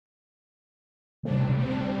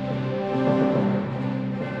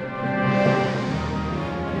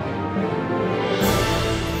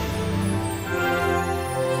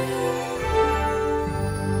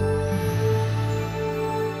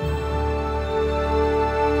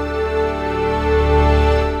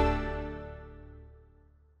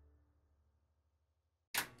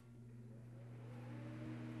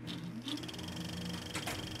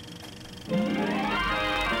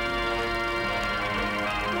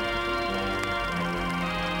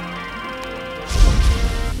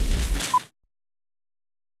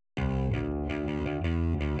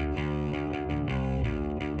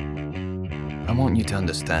want you to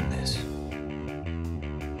understand this,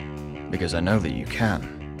 because I know that you can.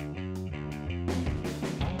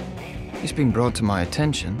 It's been brought to my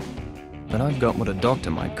attention that I've got what a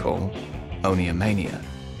doctor might call oniomania.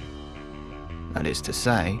 That is to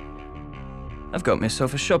say, I've got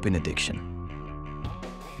myself a shopping addiction.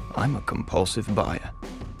 I'm a compulsive buyer.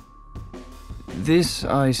 This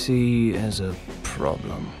I see as a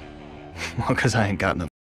problem. Well, because I ain't got no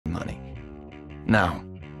money. Now,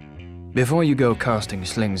 before you go casting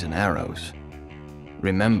slings and arrows,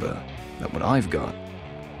 remember that what I've got,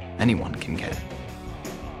 anyone can get.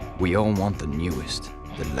 We all want the newest,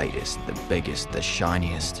 the latest, the biggest, the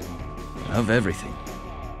shiniest, of everything.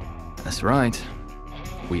 That's right,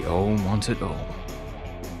 we all want it all.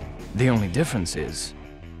 The only difference is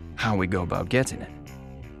how we go about getting it.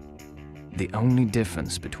 The only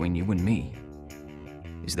difference between you and me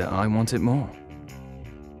is that I want it more.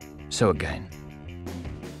 So again,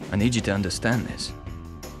 I need you to understand this,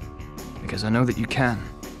 because I know that you can.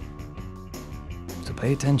 So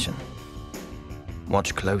pay attention.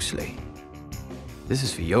 Watch closely. This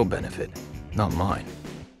is for your benefit, not mine.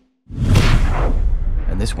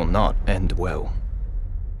 And this will not end well.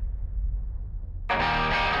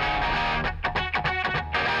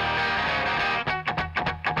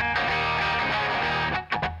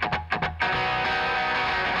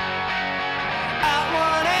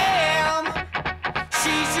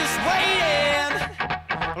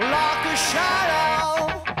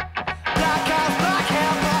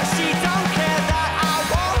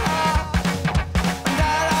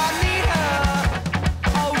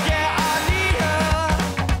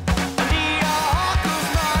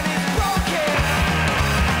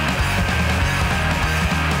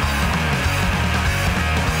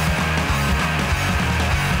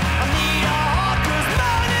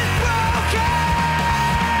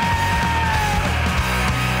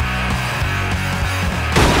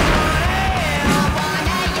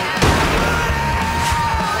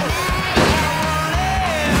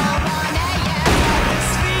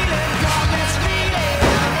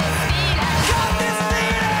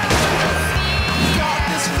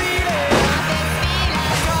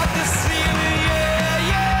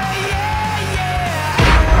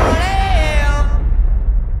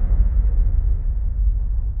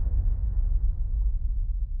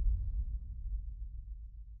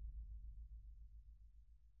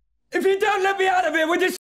 If you don't let me out of here with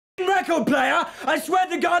this record player, I swear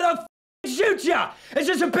to God I'll shoot ya! It's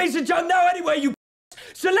just a piece of junk now anyway, you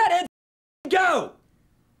so let it go!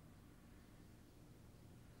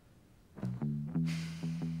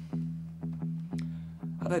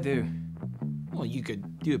 How'd I do? Well, you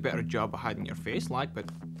could do a better job of hiding your face, like, but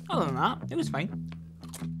other than that, it was fine.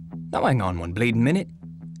 Now hang on one bleeding minute,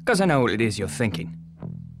 because I know what it is you're thinking.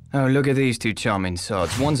 Oh, look at these two charming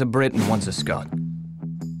sods. One's a Brit and one's a Scot.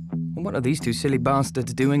 What are these two silly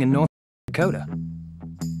bastards doing in North Dakota?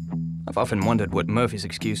 I've often wondered what Murphy's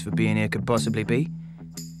excuse for being here could possibly be,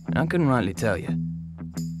 and I couldn't rightly tell you.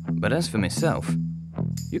 But as for myself,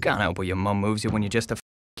 you can't help where your mum moves you when you're just a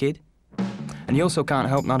kid. And you also can't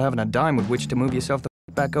help not having a dime with which to move yourself the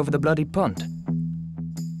back over the bloody punt.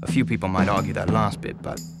 A few people might argue that last bit,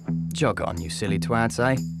 but jog on, you silly twats,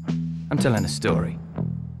 eh? I'm telling a story.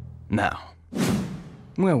 Now,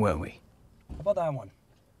 where were we? How about that one?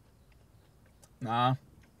 Nah.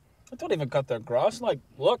 I don't even cut their grass, like,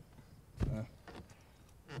 look.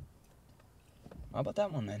 How about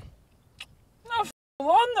that one, then? No,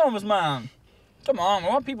 lawn gnomes, man. Come on, I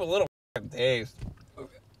want people a little days.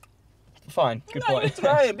 Fine, good point. You're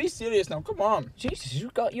trying. Be serious now, come on. Jesus,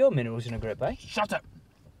 you've got your minerals in a grip, eh? Shut up.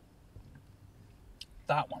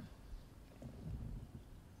 That one.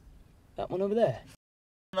 That one over there?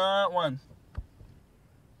 That one.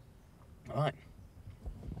 Alright.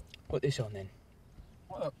 Put this on, then.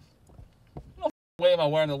 What no way am I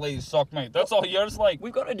wearing the lady's sock, mate? That's all yours, like.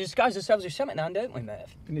 We've got to disguise ourselves as something now, don't we,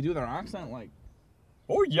 Merv? Can you do their accent, like?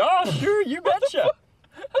 Oh, yeah, sure, you betcha.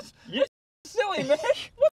 You silly, man.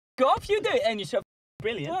 Go off, you do it, and yourself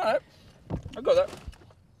brilliant. Alright. I'll go there.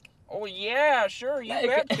 Oh, yeah, sure, you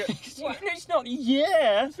betcha. It's not,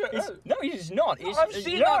 yeah. No, it's not. It's, I've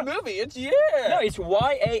seen that movie, it's yeah. No, it's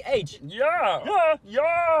Y-A-H. Yeah. Yeah.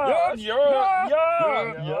 Yeah.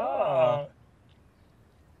 Yeah. Yeah.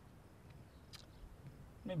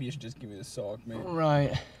 Maybe you should just give me the sock, mate.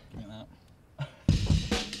 Right. Give me that.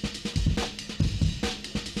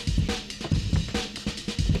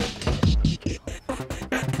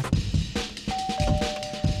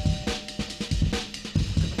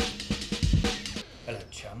 Hello,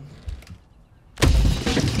 chum.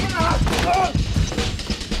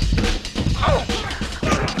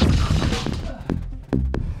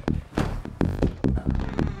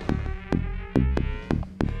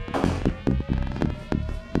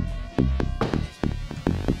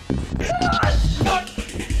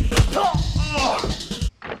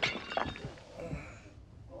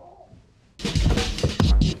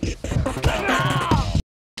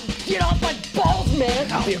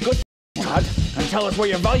 good Todd, and tell us where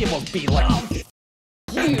your valuables be like.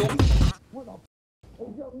 You!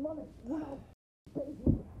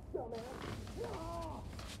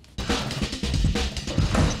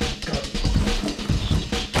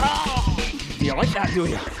 You like that, do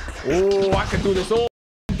you? Oh, I could do this all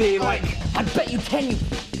day, like. I bet you can, you.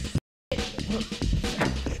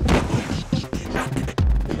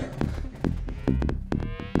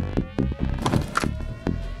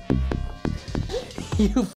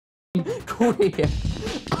 You queer.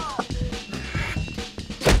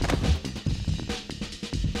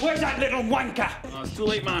 Where's that little wanker? Oh, it's too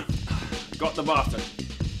late, man. Got the bastard.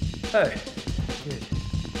 Hey. Good.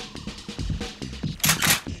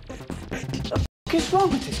 What the f is wrong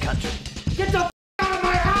with this country? Get the f out of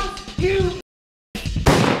my house, you!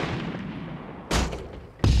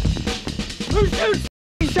 Who's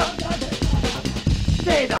shut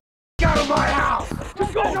Stay the f out of my house!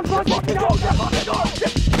 Just go the fucking go!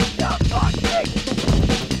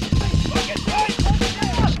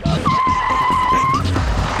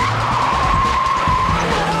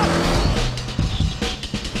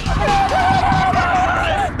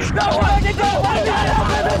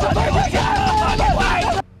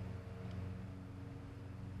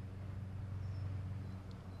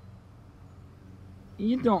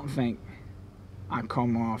 You don't think I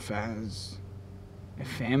come off as a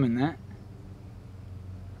femme in that,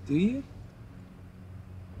 do you?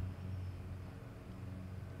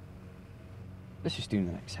 Let's just do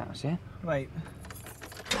the next house, yeah? Right.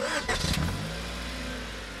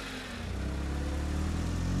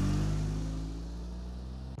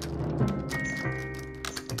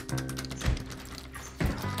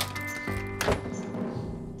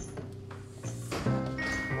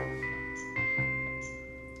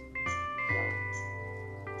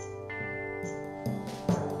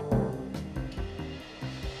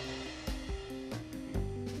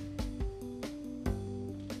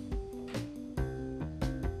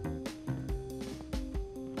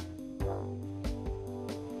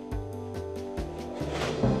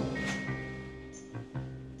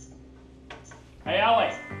 Hey,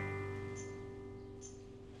 Ali.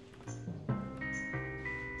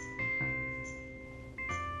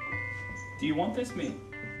 Do you want this meat?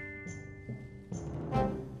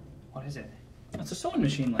 What is it? It's a sewing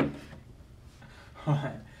machine, like.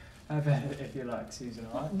 Alright, I bet if you like Susan,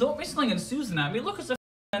 alright? Don't be slinging Susan at me. Look, it's a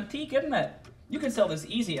antique, isn't it? You can sell this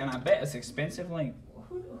easy, and I bet it's expensive, like.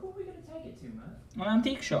 Who are we gonna take it to, man? An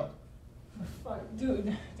antique shop. Fuck, do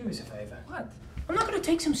us a favour. What? I'm not gonna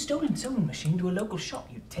take some stolen sewing machine to a local shop,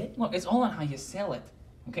 you tit. Look, it's all on how you sell it.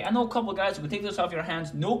 Okay, I know a couple of guys who can take this off your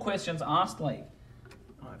hands, no questions asked, like.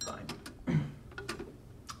 Alright, fine.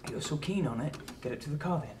 You're so keen on it, get it to the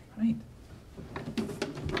car then. Right.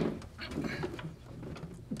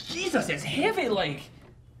 Jesus, it's heavy, like.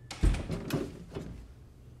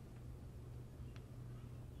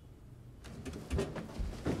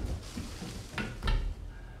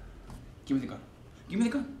 Give me the gun. Give me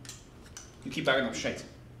the gun. You keep bagging up shit.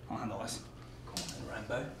 I'll handle this. Go on then,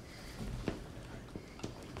 Rambo.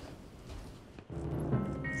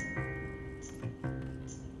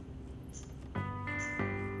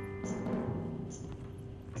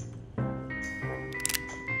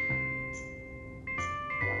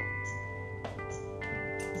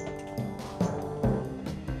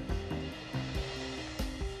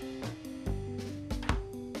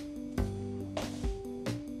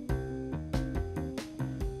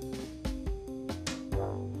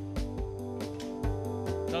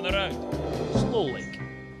 Turn around. Slowly.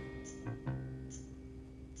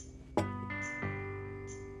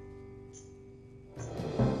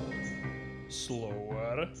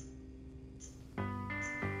 Slower.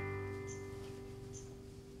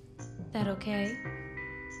 That okay?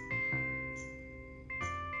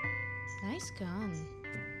 Nice gun.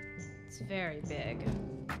 It's very big.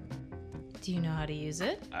 Do you know how to use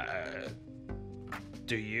it?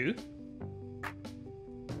 Do you?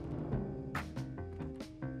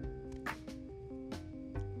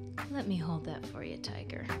 Let me hold that for you,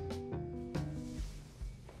 Tiger.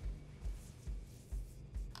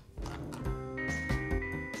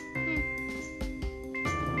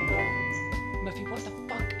 Murphy, what the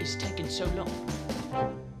fuck is taking so long?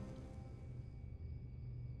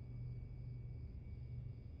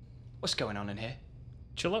 What's going on in here?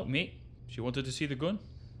 Chill out, mate. She wanted to see the gun.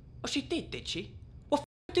 Oh, she did she? What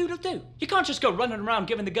doodle do? You can't just go running around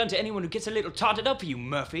giving the gun to anyone who gets a little tarted up for you,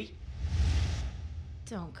 Murphy.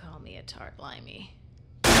 Don't call me a tart limey.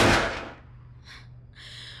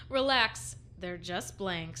 Relax. They're just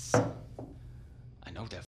blanks. I know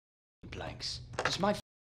they're blanks. It's my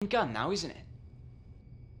gun now, isn't it?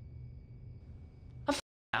 I'm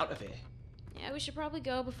out of here. Yeah, we should probably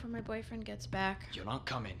go before my boyfriend gets back. You're not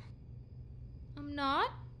coming. I'm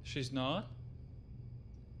not? She's not?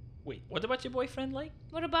 Wait, what about your boyfriend like?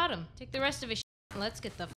 What about him? Take the rest of his shit and let's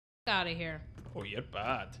get the f out of here. Oh, you're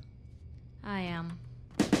bad. I am.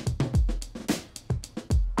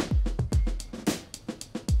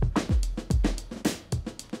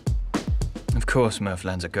 Of course Murph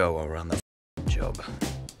lends a go over on the job.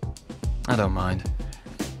 I don't mind.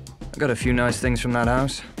 I got a few nice things from that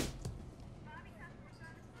house.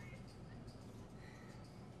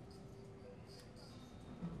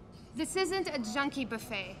 This isn't a junkie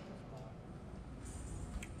buffet.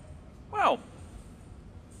 Well,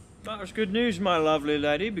 that is good news, my lovely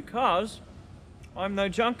lady, because I'm no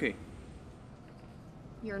junkie.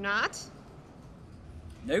 You're not?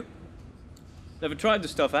 Nope. Never tried the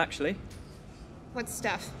stuff, actually. What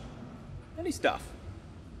stuff? Any stuff.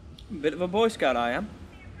 A bit of a Boy Scout, I am.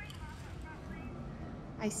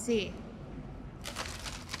 I see.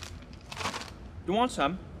 You want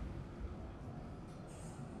some?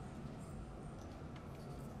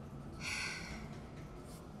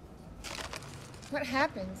 What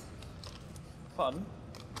happened? Pardon?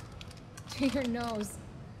 To your nose.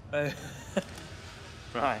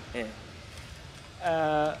 Right,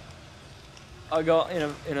 yeah. I got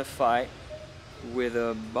in a fight with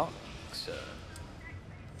a boxer.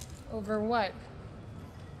 Over what?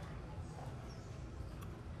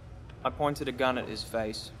 I pointed a gun at his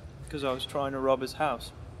face because I was trying to rob his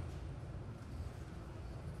house.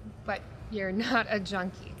 But you're not a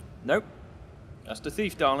junkie. Nope. Just a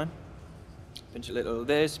thief, darling. Pinch a little of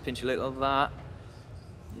this, pinch a little of that.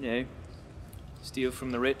 You know, steal from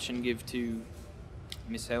the rich and give to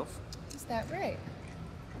myself. Is that right?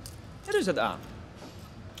 It is at that.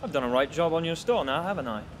 I've done a right job on your store now, haven't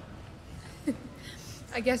I?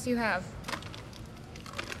 I guess you have.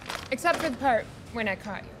 Except for the part when I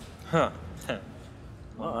caught you. Huh.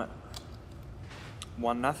 Alright.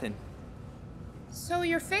 1-0. So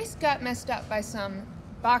your face got messed up by some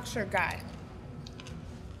boxer guy.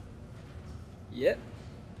 Yep.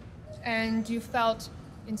 And you felt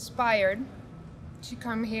inspired to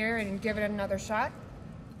come here and give it another shot?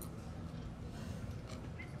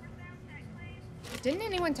 Didn't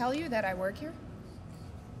anyone tell you that I work here?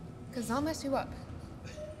 'Cause I'll mess you up.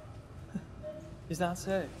 Is that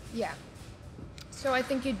so? Yeah. So I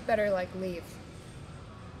think you'd better, like, leave.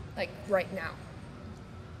 Like, right now.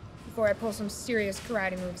 Before I pull some serious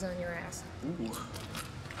karate moves on your ass. Ooh.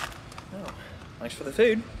 Oh, thanks for the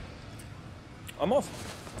food. I'm off.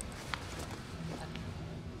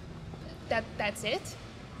 That's it?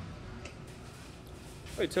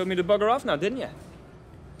 Oh, you told me to bugger off now, didn't you?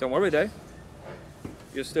 Don't worry, though.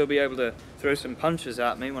 You'll still be able to throw some punches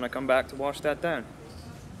at me when I come back to wash that down.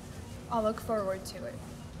 I'll look forward to it.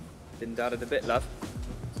 Didn't doubt it a bit, love.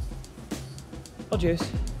 Oh,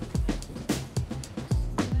 juice.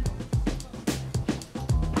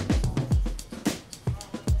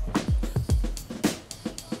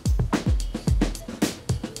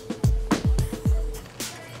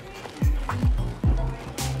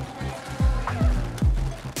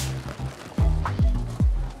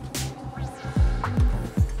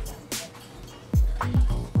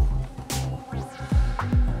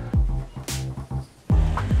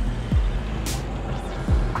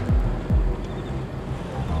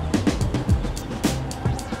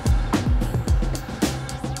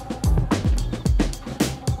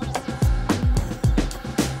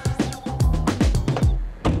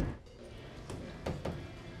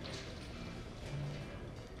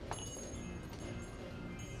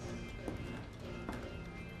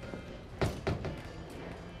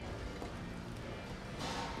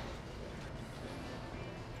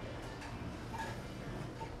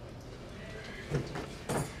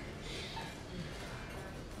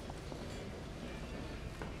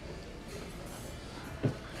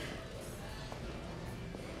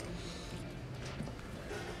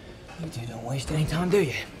 You two don't waste any time, do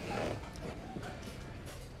you?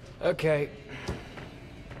 Okay.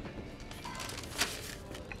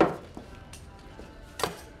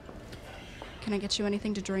 Can I get you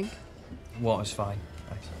anything to drink? Water's fine,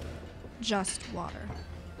 thanks. Just water.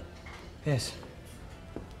 Yes.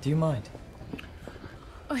 Do you mind?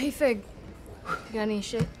 Oh, hey, Fig. You got any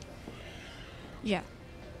shit? Yeah.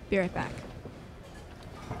 Be right back.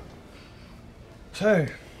 So,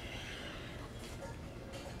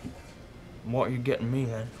 what are you getting me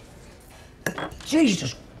then?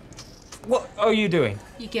 Jesus! What are you doing?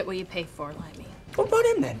 You get what you pay for, Limey. What about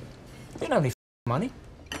him then? You don't have any money.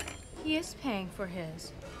 He is paying for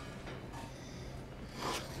his.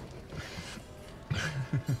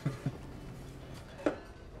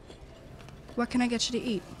 What can I get you to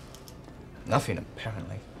eat? Nothing,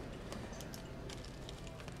 apparently.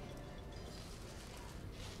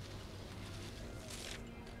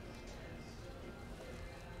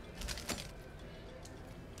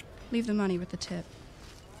 Leave the money with the tip.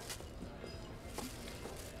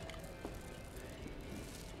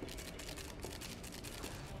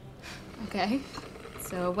 Okay.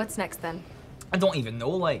 So what's next then? I don't even know,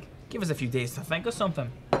 like. Give us a few days to think of something.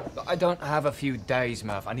 I don't have a few days,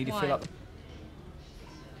 Murph. I need to fill up...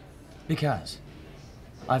 Because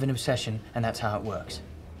I have an obsession, and that's how it works.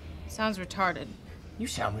 Sounds retarded. You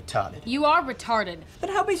sound retarded. You are retarded. Then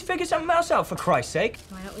help me figure something else out, for Christ's sake.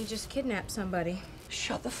 Why don't we just kidnap somebody?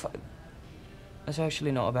 Shut the fuck... That's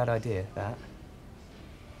actually not a bad idea, that.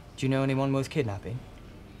 Do you know anyone worth kidnapping?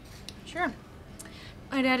 Sure.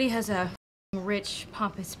 My daddy has a rich,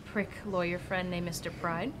 pompous prick lawyer friend named Mr.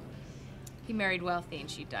 Pride. He married wealthy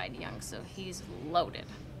and she died young, so he's loaded.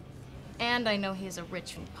 And I know he has a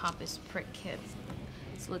rich and pompous prick kid.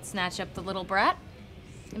 So let's snatch up the little brat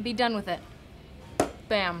and be done with it.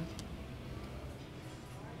 Bam.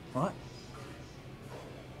 What?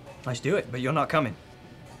 Let's do it, but you're not coming.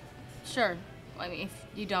 Sure. I mean, if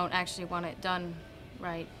you don't actually want it done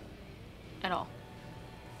right at all.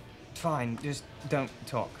 Fine, just don't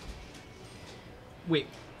talk. Wait,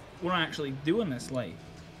 we're actually doing this, like?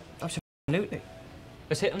 Absolutely.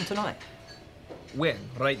 Let's hit them tonight. When?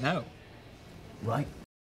 Right now? Right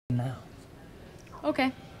now.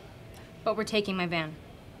 Okay. But we're taking my van.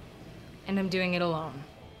 And I'm doing it alone.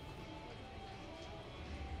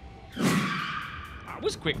 That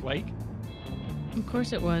was quick, like. Of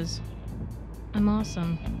course it was. I'm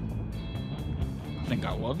awesome. I think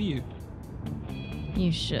I love you.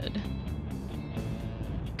 You should.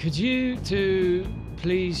 Could you two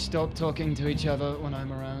please stop talking to each other when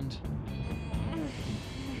I'm around?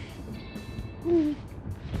 Oh,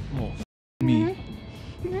 me.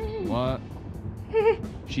 What?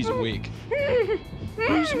 She's awake.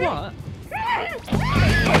 Who's what?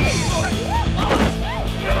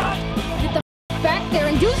 Get the back there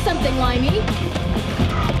and do something, Limey!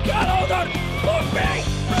 God, hold on! Look me!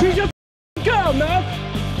 She's a girl, man!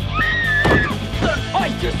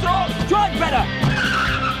 I just thought! Drive better!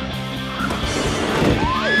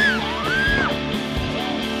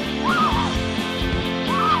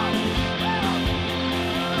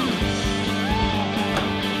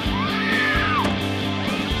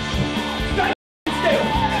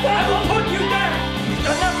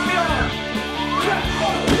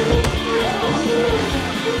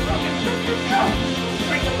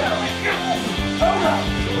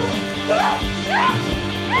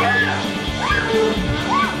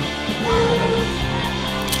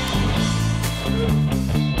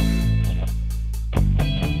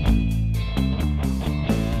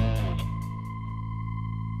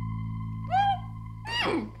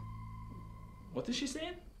 What is she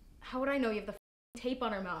saying? How would I know you have the tape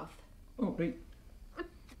on her mouth? Oh, right. What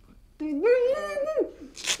the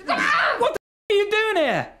are you doing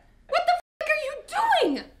here? What the are you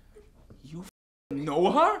doing? You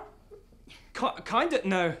know her? Kinda,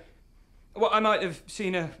 no. Well, I might have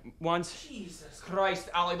seen her once. Jesus Christ,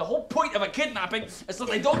 Ali, the whole point of a kidnapping is that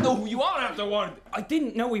they don't know who you are afterward. I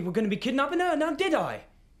didn't know we were going to be kidnapping her, now did I?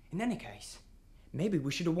 In any case, maybe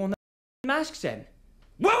we should have worn the masks then.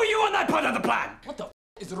 Where were you on that part of the plan? What the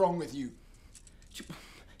is wrong with you?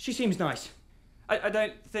 She seems nice. I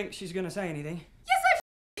don't think she's gonna say anything. Yes,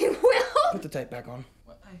 I will! Put the tape back on.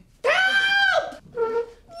 Help!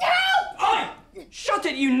 Help! Oi! Shut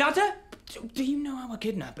it, you nutter! Do you know how a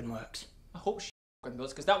kidnapping works? I hope she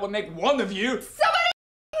does, because that would make one of you. Somebody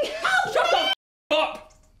help! Shut the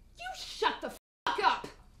up! You shut the up!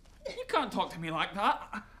 You can't talk to me like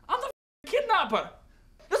that. I'm the kidnapper.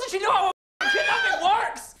 Doesn't she know how a kidnapping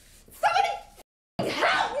works? Somebody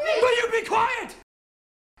help me! Will you be quiet?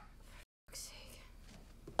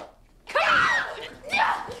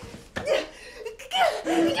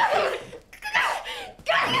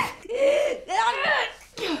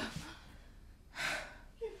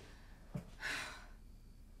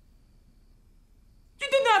 You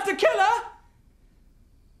didn't have to kill her!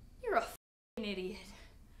 You're a f***ing idiot.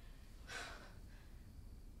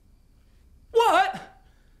 What?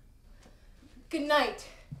 Good night.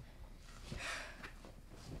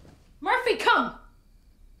 Murphy, come!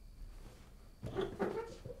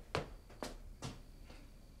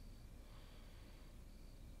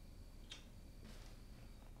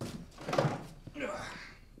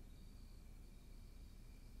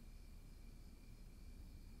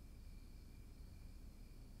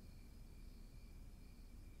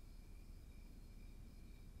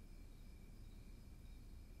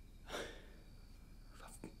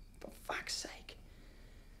 For fuck's sake.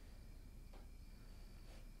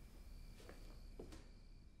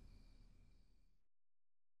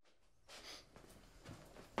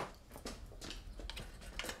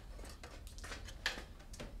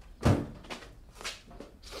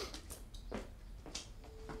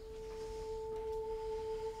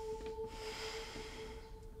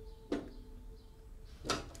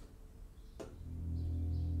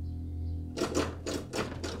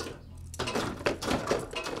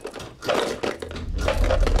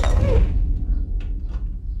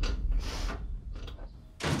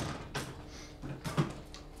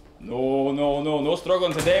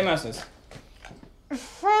 Struggling today, missus? I'm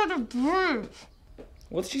trying to breathe.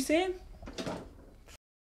 What's she saying?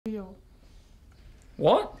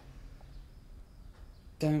 What?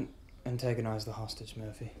 Don't antagonize the hostage,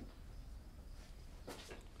 Murphy.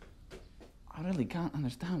 I really can't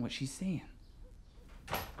understand what she's saying.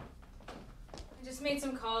 I just made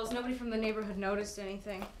some calls. Nobody from the neighborhood noticed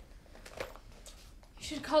anything. You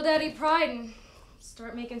should call Daddy Pride and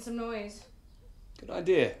start making some noise. Good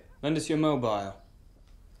idea. Lend us your mobile.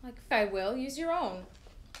 Like, I will. Use your own.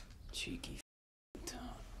 Cheeky tart.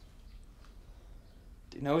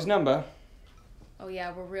 Do you know his number? Oh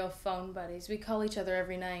yeah, we're real phone buddies. We call each other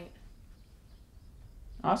every night.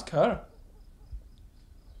 Ask her.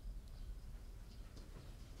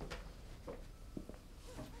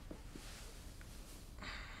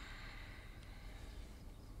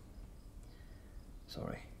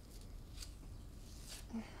 Sorry.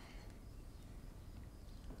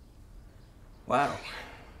 Wow.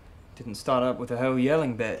 Didn't start up with the whole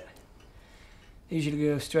yelling bit. Usually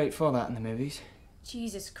go straight for that in the movies.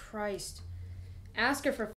 Jesus Christ. Ask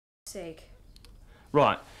her for f***'s sake.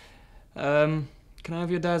 Right. Can I have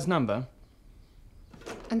your dad's number?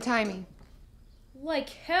 Untie me. Like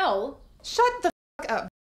hell? Shut the f*** up.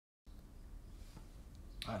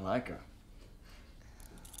 I like her.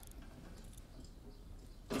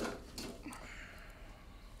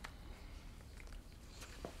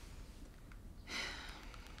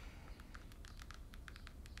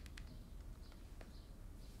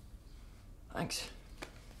 Thanks.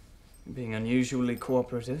 You're being unusually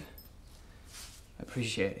cooperative. I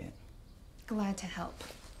appreciate it. Glad to help.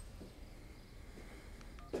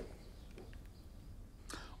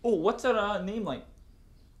 Oh, what's her name like?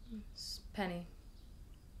 It's Penny.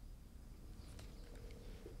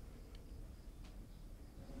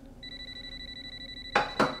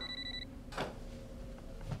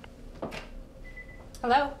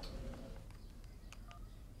 Hello?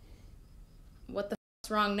 What the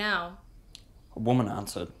f***'s wrong now? A woman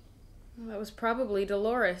answered. Well, that was probably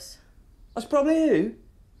Dolores. That's probably who?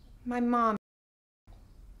 My mom.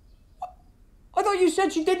 I thought you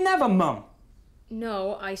said she didn't have a mum.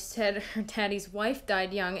 No, I said her daddy's wife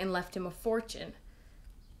died young and left him a fortune.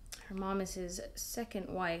 Her mom is his second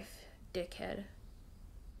wife, dickhead.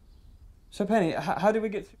 So, Penny, how do we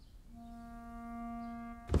get through?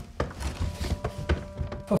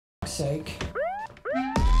 For f***'s sake.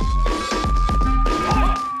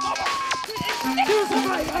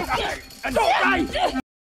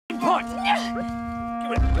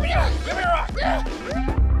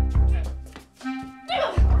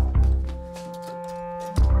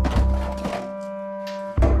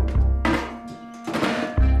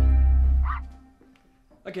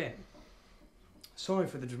 Again, sorry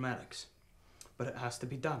for the dramatics, but it has to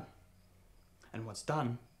be done. And what's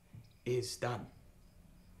done is done.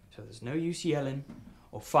 So there's no use yelling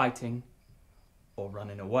or fighting or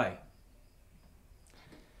running away.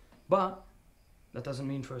 But that doesn't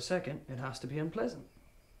mean for a second it has to be unpleasant.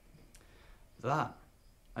 That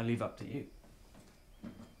I leave up to you.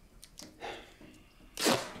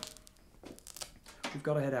 We've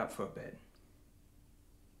got to head out for a bit.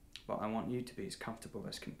 But I want you to be as comfortable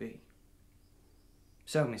as can be.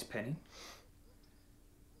 So, Miss Penny,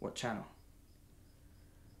 what channel?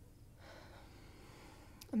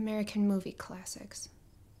 American movie classics.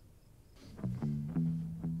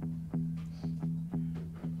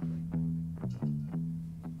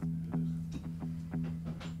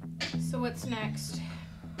 So what's next?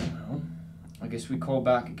 Well, I guess we call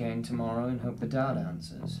back again tomorrow and hope the dad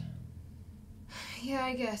answers. Yeah,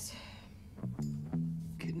 I guess.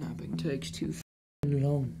 Kidnapping takes too f***ing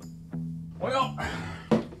long. Well,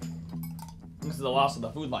 this is the last of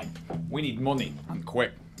the food line. We need money, and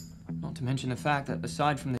quick. Not to mention the fact that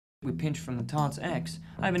aside from the we pinched from the tart's ex,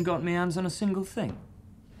 I haven't got my hands on a single thing.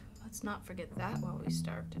 Let's not forget that while we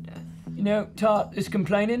starve to death. You know, Tart is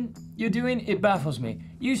complaining. You're doing, it baffles me.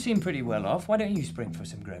 You seem pretty well off. Why don't you spring for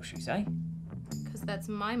some groceries, eh? Because that's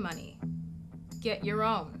my money. Get your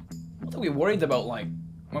own. What are we worried about, like?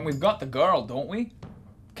 When we've got the girl, don't we?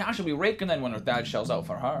 Cash will be raking then when her dad shells out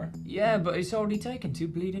for her. Yeah, but it's already taken too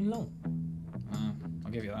bleeding long.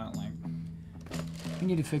 I'll give you that, like. We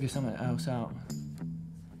need to figure something else out.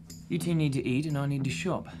 You two need to eat and I need to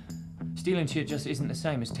shop. Stealing shit just isn't the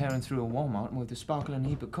same as tearing through a Walmart with a sparkling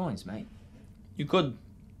heap of coins, mate. You could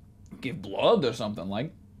give blood or something,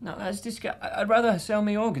 like. No, that's disgusting. I'd rather sell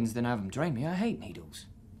me organs than have them drain me. I hate needles.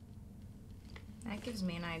 That gives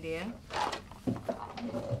me an idea.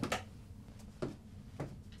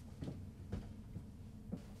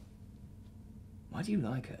 Why do you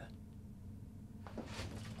like her?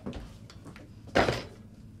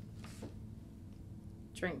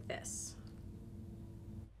 drink this.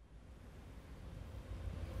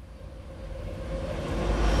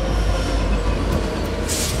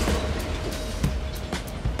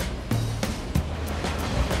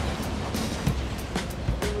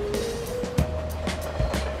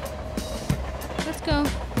 Let's go.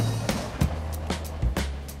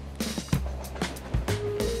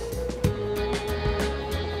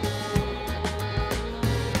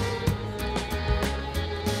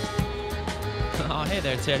 Oh, hey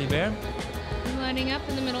there, Teddy Bear. You lighting up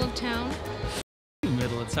in the middle of town?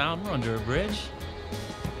 Middle of town, we're under a bridge.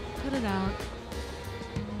 Cut it out.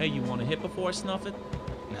 Hey, you want a hit before I snuff it?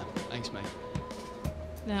 No, thanks, mate.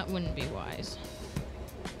 That wouldn't be wise.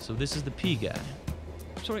 So this is the P guy.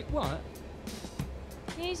 Sorry, what?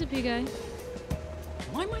 Yeah, he's a pig guy.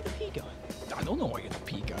 Why am I the P guy? I don't know why you're the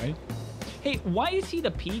P guy. Hey, why is he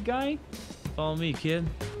the P guy? Follow me, kid.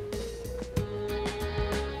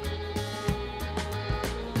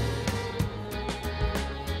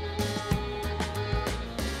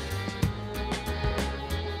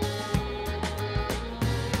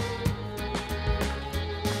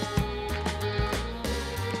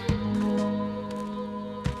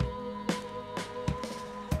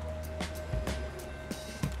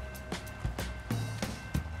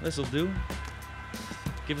 This'll do.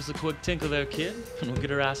 Give us a quick tinkle there, kid, and we'll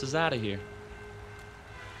get our asses out of here.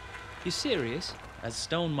 You serious? As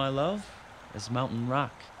stone, my love, as mountain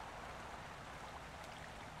rock.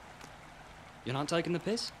 You're not taking the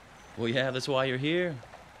piss? Well, yeah, that's why you're here.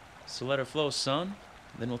 So let her flow, son.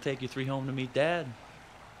 Then we'll take you three home to meet Dad.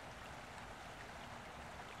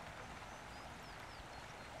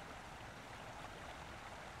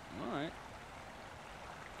 All right.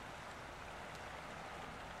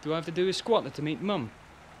 Do I have to do a squat to meet Mum?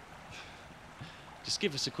 Just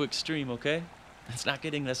give us a quick stream, okay? It's not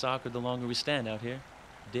getting less awkward the longer we stand out here.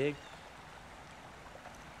 Dig?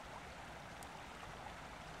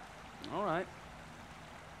 All right.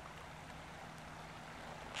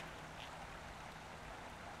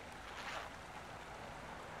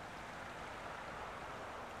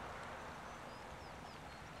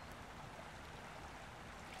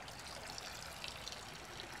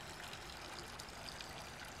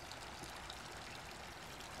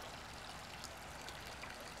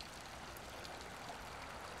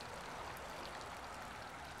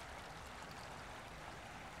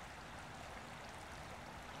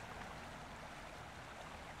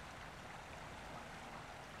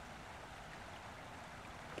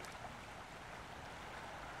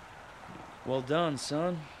 Well done,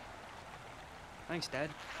 son. Thanks, Dad.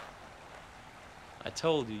 I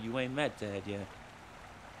told you, you ain't met Dad yet.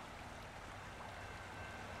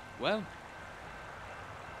 Well,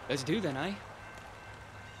 let's do then, eh?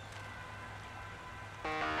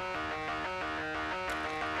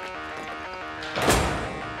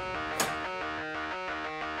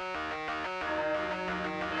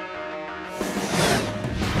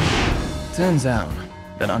 Turns out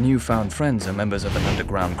that our newfound friends are members of an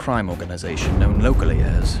underground crime organization known locally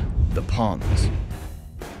as the Pawns.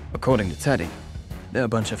 According to Teddi, they're a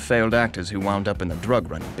bunch of failed actors who wound up in the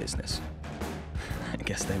drug-running business. I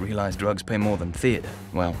guess they realized drugs pay more than theater.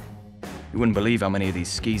 Well, you wouldn't believe how many of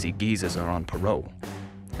these skeezy geezers are on parole.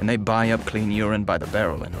 And they buy up clean urine by the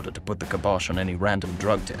barrel in order to put the kibosh on any random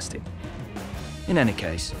drug testing. In any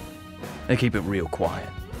case, they keep it real quiet.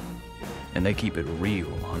 And they keep it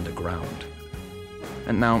real underground.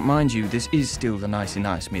 And now, mind you, this is still the nicey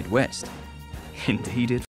nice Midwest. Indeed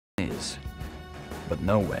it is. But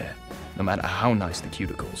nowhere, no matter how nice the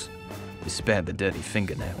cuticles, is spared the dirty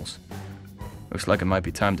fingernails. Looks like it might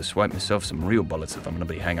be time to swipe myself some real bullets if I'm gonna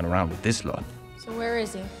be hanging around with this lot. So where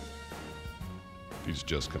is he? He's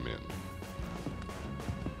just come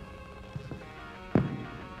in.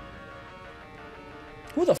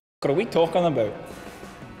 Who the f are we talking about?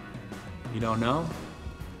 You don't know?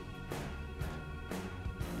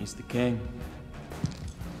 He's the king.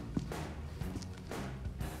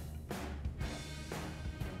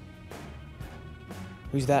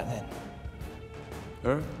 Who's that then?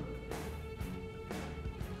 Her?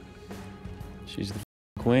 She's the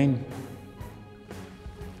queen.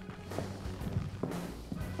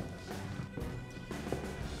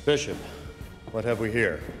 Bishop, what have we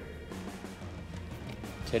here?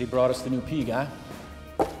 Teddy brought us the new P guy.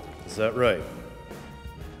 Is that right?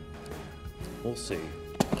 We'll see,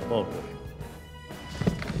 won't we?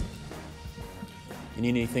 You need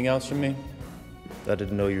anything else from me? I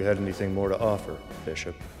didn't know you had anything more to offer,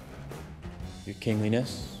 Bishop. Your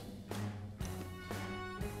kingliness?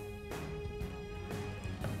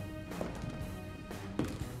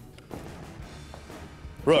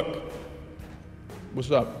 Rook, What's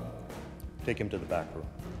up? Take him to the back room.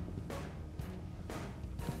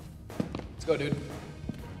 Let's go, dude.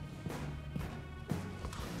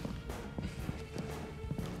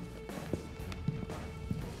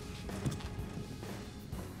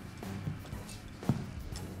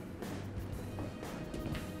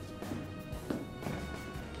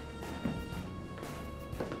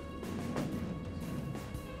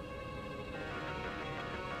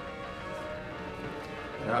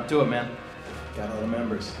 They're up to it, man. Got all the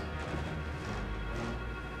members.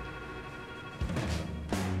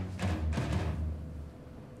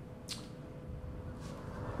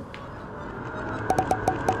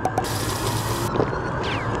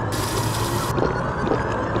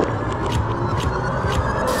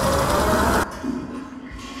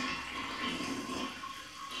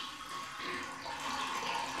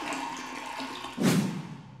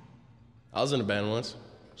 I was in a band once. It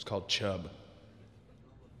was called Chub.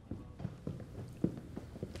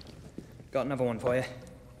 Got another one for you.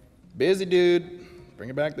 Busy, dude. Bring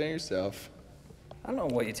it back there yourself. I don't know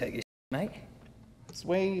where you take your mate. It's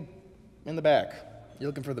way in the back. You're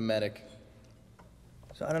looking for the medic.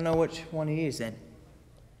 So I don't know which one he is then.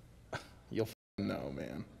 You'll know,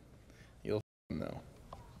 man. You'll know.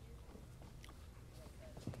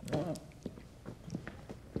 Wow.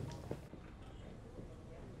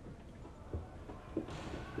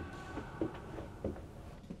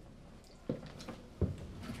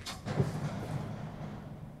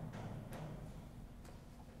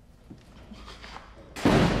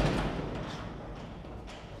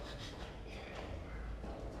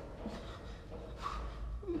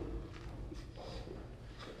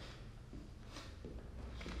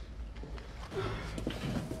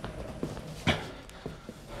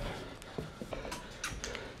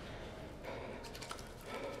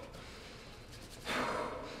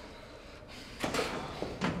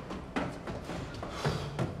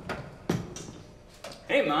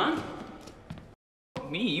 Hey, man.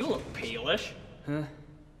 Me, you look palish. Huh?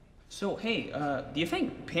 So, hey, do you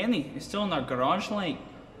think Penny is still in our garage, like?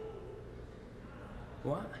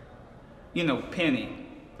 What? You know, Penny,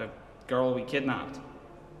 the girl we kidnapped.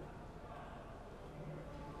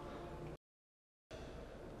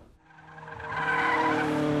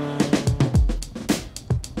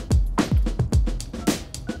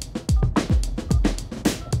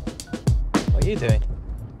 What are you doing?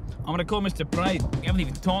 I'm gonna call Mr. Pride. We haven't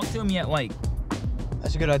even talked to him yet, like.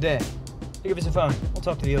 That's a good idea. You give us a phone. We'll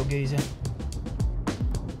talk to the old geezer.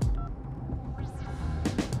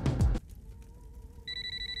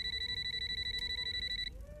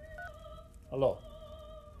 Hello.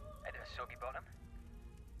 Hey there, Soggy Bottom.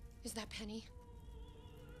 Is that Penny?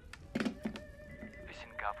 Listen,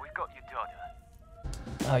 Gov, we've got your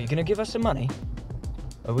daughter. Oh, you gonna give us some money?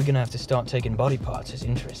 Or are we gonna have to start taking body parts as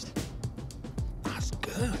interest? That's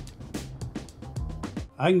good.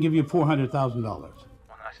 I can give you $400,000. Well,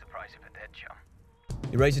 that's the price of a dead chum.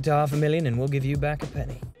 You raise it to $500,000 and we'll give you back a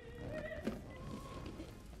penny.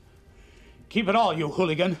 Keep it all, you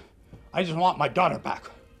hooligan. I just want my daughter back.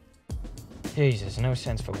 Jesus, no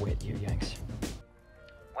sense for wit, you Yanks.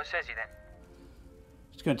 What says he then?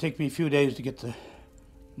 It's gonna take me a few days to get the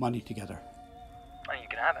money together. Oh, you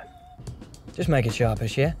can have it. Just make it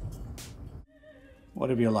sharpish, yeah?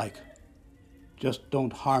 Whatever you like. Just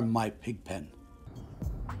don't harm my pig pen.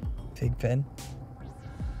 Pig pen?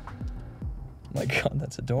 My God,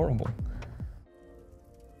 that's adorable.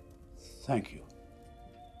 Thank you.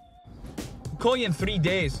 I'll call you in 3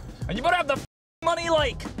 days, and you better have the money,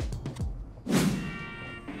 like.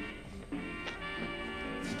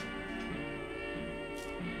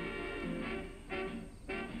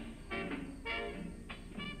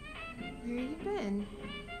 Where you been?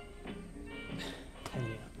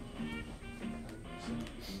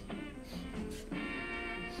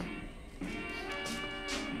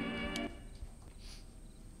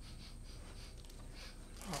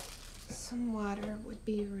 Some water would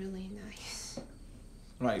be really nice.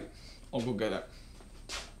 Right. I'll go get it.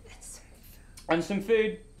 And some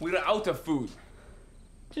food. We're out of food.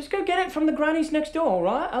 Just go get it from the grannies next door,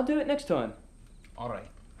 alright? I'll do it next time. Alright.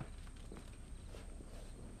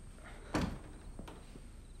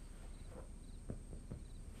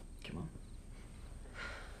 Come on.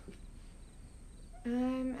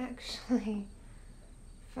 I'm actually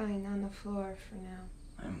fine on the floor for now.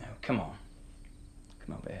 I know. Come on.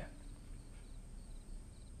 Come over here.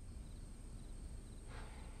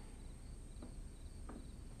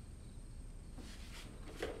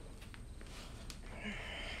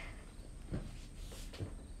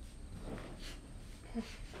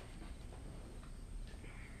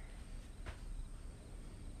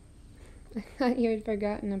 I thought you had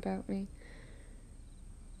forgotten about me.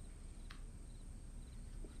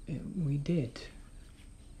 did.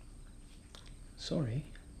 Sorry.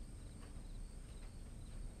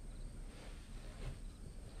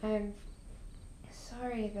 I'm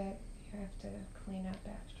sorry that you have to clean up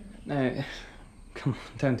after me. No, come on,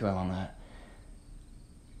 don't dwell on that.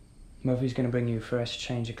 Murphy's gonna bring you a fresh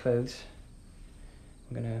change of clothes.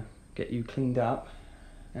 We're gonna get you cleaned up,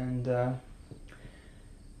 and I'm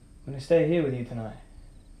gonna stay here with you tonight.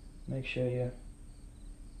 Make sure you're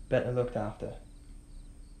better looked after.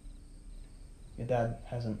 Your dad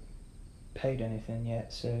hasn't paid anything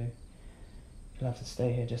yet, so you'll have to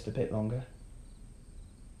stay here just a bit longer.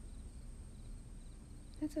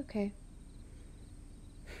 That's okay.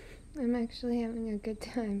 I'm actually having a good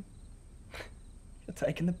time. You're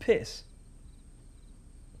taking the piss.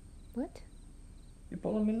 What? You're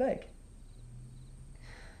pulling my leg.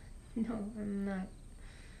 No, I'm not.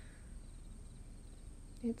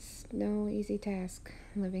 It's no easy task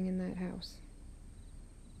living in that house.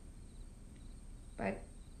 But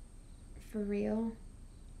for real,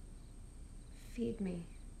 feed me,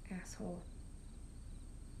 asshole.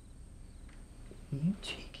 You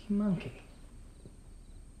cheeky monkey.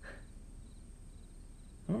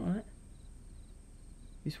 Alright.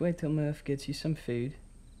 Just wait till Murph gets you some food,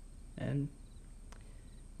 and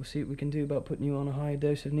we'll see what we can do about putting you on a higher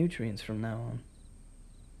dose of nutrients from now on.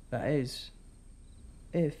 That is,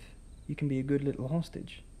 if you can be a good little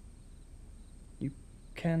hostage. You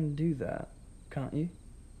can do that, can't you?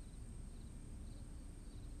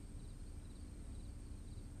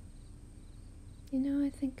 You know, I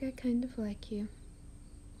think I kind of like you.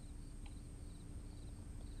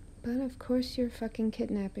 But of course you're fucking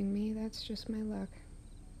kidnapping me. That's just my luck.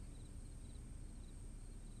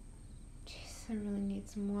 Jeez, I really need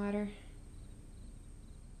some water.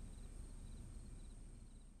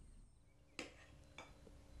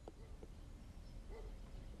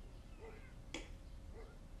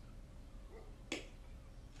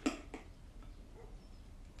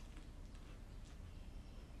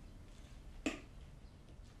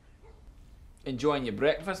 Enjoying your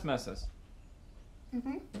breakfast, missus?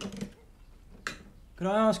 Mm-hmm. Could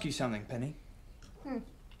I ask you something, Penny? We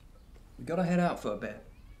gotta head out for a bit.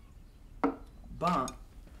 But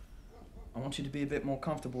I want you to be a bit more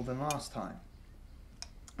comfortable than last time.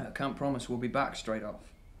 I can't promise we'll be back straight off.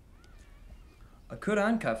 I could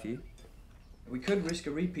handcuff you. We could risk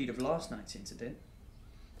a repeat of last night's incident.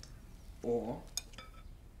 Or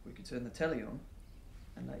we could turn the telly on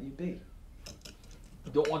and let you be.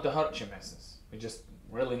 We don't want to hurt you, missus. We just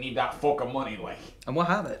really need that fucking money, like. And we'll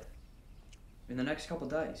have it. In the next couple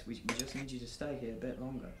of days, we just need you to stay here a bit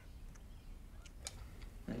longer.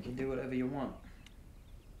 And you can do whatever you want.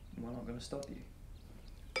 And we're not going to stop you.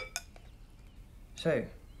 So,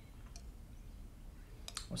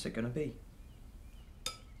 what's it going to be?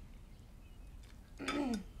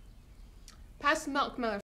 Pass the milk,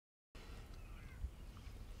 Miller.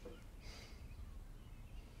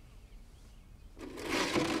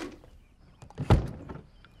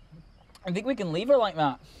 I think we can leave her like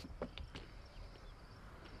that.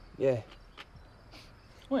 Yeah.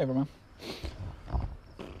 Whatever, man.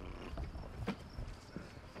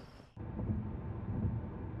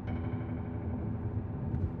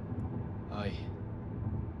 Aye.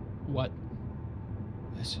 What?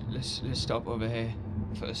 Let's stop over here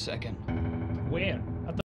for a second. Where?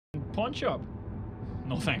 At the pawn shop?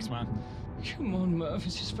 No thanks, man. Come on, Murph.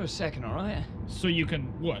 It's just for a second, all right? So you can,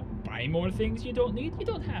 what, buy more things you don't need? You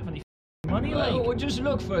don't have any money, like. Well, just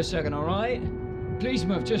look for a second, all right? Please,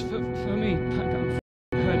 Murph, just for me. I'm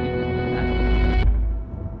hurting.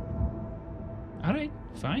 All right,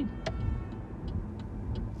 fine.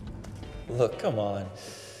 Look, come on.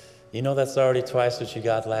 You know that's already twice what you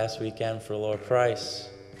got last weekend for a lower price.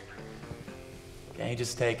 Can't you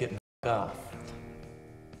just take it and f*** off?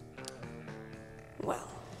 Well,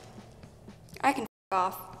 I can f***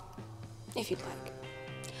 off, if you'd like.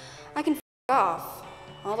 I can f*** off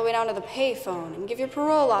all the way down to the payphone and give your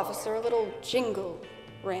parole officer a little jingle,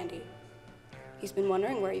 Randy. He's been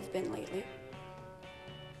wondering where you've been lately.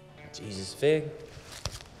 Jesus, Fig.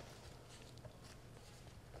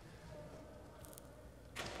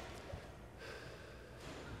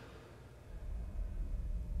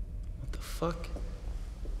 What the fuck?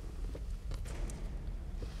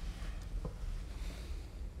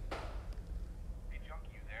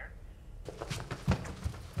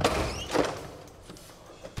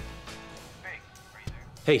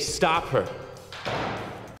 Hey, stop her.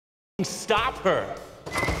 Stop her.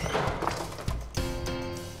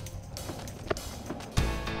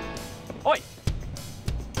 Oi!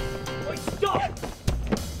 Oi, stop!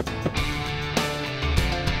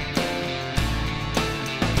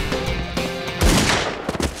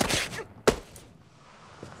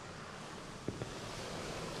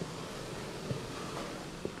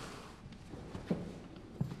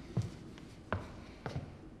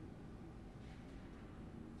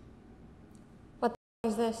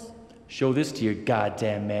 is this? Show this to your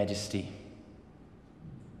goddamn majesty.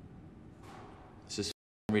 This is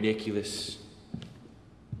ridiculous.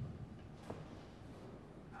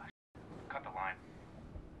 Cut the line.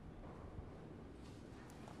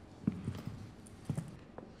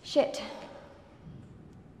 Shit.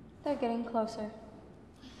 They're getting closer.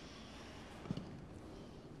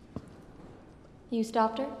 You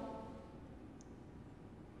stopped her?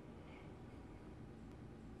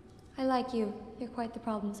 I like you. You're quite the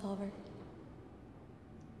problem solver.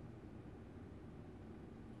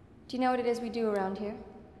 Do you know what it is we do around here?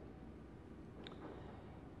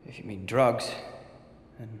 If you mean drugs,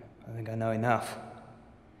 then I think I know enough.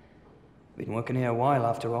 Been working here a while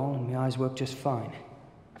after all, and my eyes work just fine.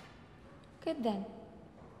 Good then.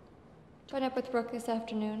 Join up with Brooke this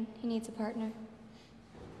afternoon. He needs a partner.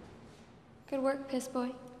 Good work, piss boy.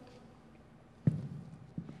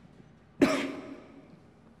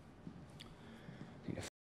 Need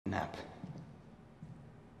a nap.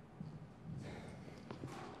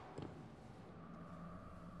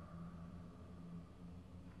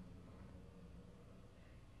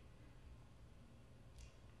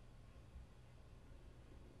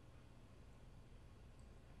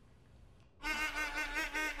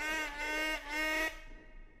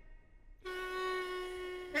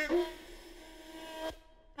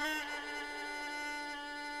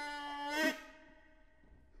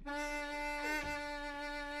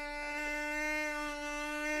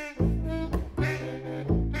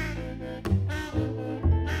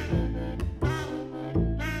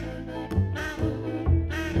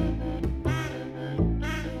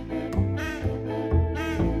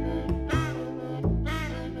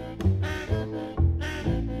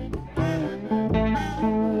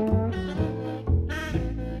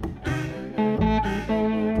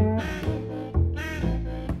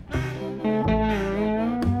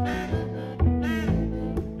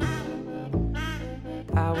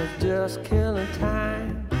 Just killing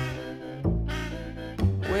time,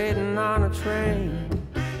 waiting on a train,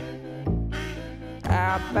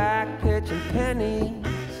 out back pitching pennies,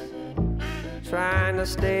 trying to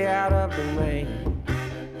stay out of the rain.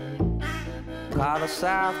 Caught a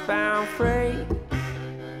southbound freight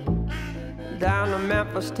down to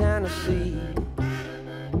Memphis, Tennessee.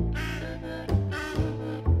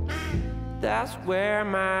 That's where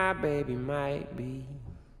my baby might be.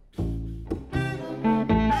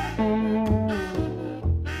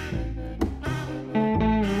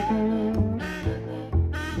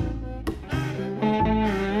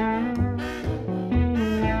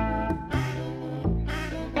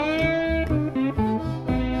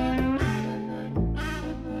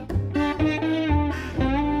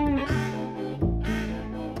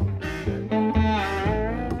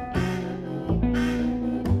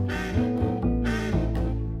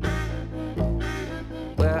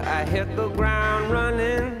 Hit the ground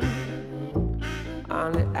running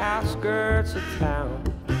on the outskirts of town.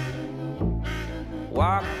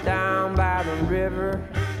 Walked down by the river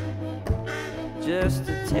just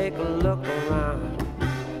to take a look around.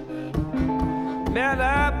 Met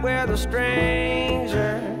up with a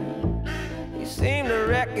stranger, he seemed to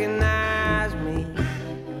recognize me.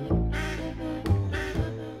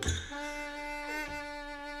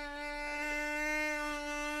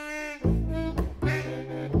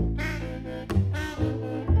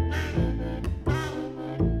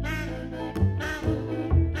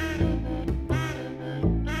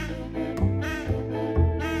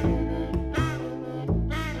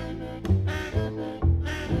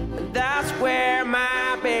 Where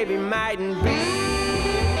my baby mightn't be.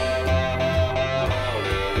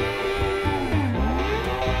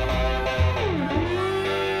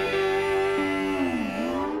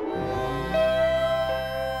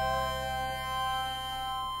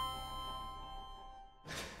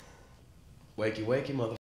 Wakey, wakey,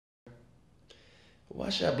 motherfucker.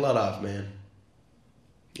 Wash that blood off, man.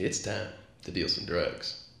 It's time to deal some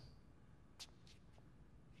drugs.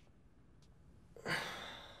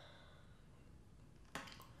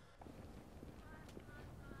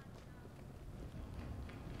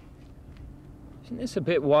 Isn't this a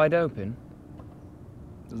bit wide open?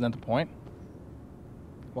 Isn't that the point?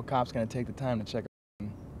 What cop's gonna take the time to check a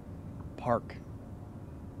park?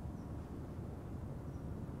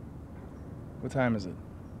 What time is it?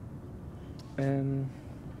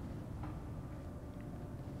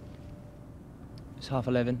 It's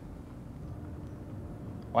 11:30.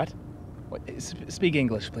 What? Speak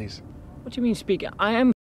English, please. What do you mean speak? I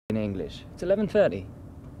am in English. It's 11:30.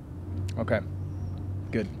 Okay.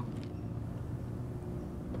 Good.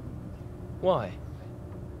 Why?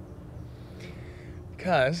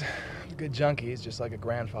 Because a good junkie is just like a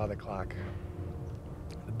grandfather clock.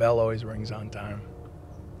 bell always rings on time.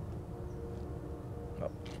 Oh.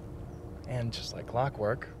 And just like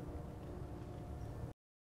clockwork.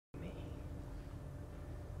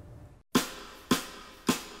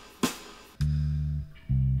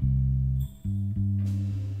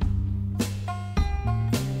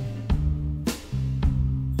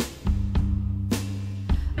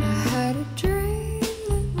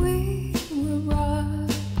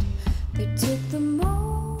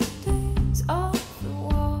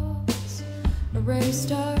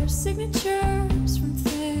 Erased our signatures from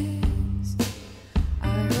things. I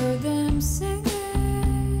heard them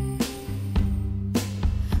singing.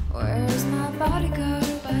 Where's my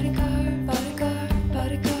bodyguard, bodyguard, bodyguard,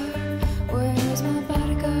 bodyguard? Where's my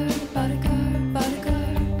bodyguard, bodyguard,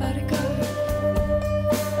 bodyguard, bodyguard?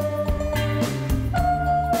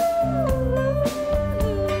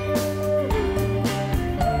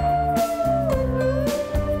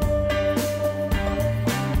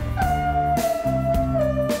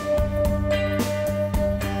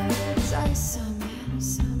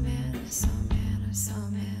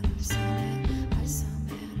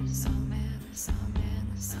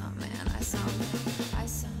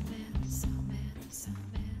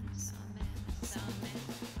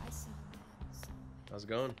 How's it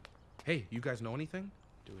going? Hey, you guys know anything?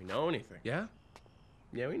 Do we know anything? Yeah?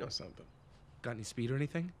 Yeah, we know something. Got any speed or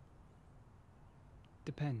anything?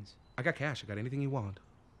 Depends. I got cash. I got anything you want.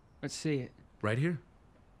 Let's see it. Right here.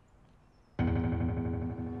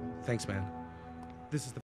 Thanks, man. This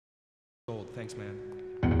is the gold. Thanks, man.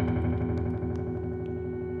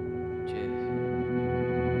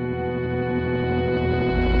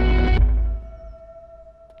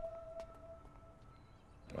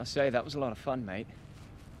 I say, that was a lot of fun, mate.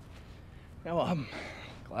 Yeah, well, I'm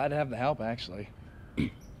glad to have the help, actually. Well,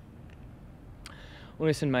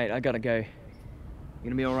 listen, mate, I gotta go. You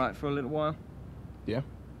gonna be all right for a little while? Yeah?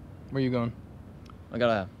 Where you going? I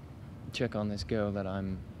gotta check on this girl that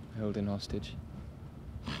I'm holding hostage.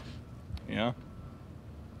 Yeah?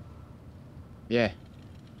 Yeah.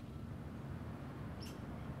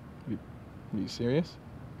 Are you serious?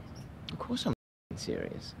 Of course I'm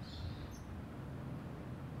serious.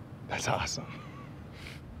 That's awesome.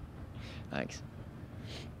 Thanks.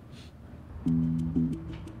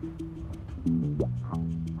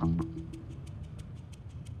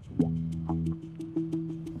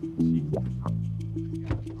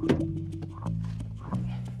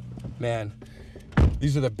 Man,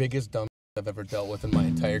 these are the biggest dumb I've ever dealt with in my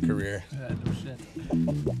entire career. Yeah, no shit.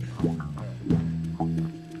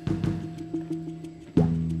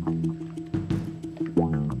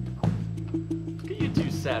 Look at you two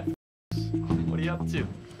sad What are you up to?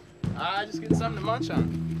 Just getting something to munch on.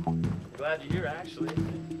 Glad you're here, actually.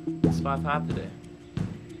 It's 5-5 today.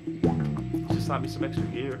 Just slap me some extra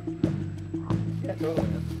gear. Yeah, totally,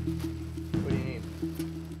 man. What do you need?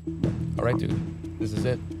 All right, dude. This is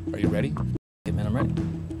it. Are you ready? Yeah, man, I'm ready.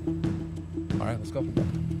 All right, let's go.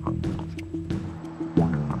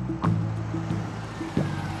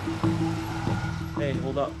 Hey,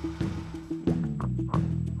 hold up.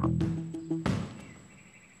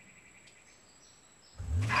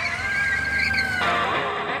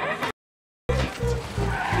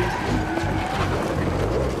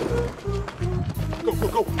 Go, go,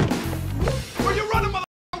 go! Where you running,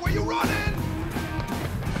 motherfucker? Where you running?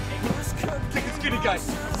 Take the skinny guy.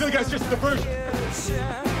 The other guy's just a diversion.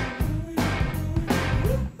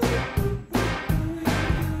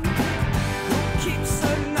 Keeps a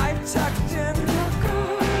knife tucked in the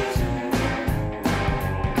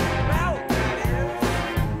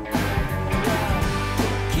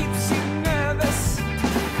keeps you nervous,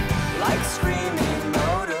 like screaming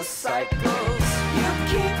motorcycles. You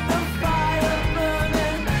keep the fire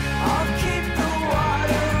burning, I'll keep the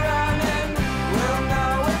water running. We'll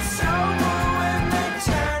know it's over when they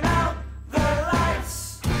turn out the lights.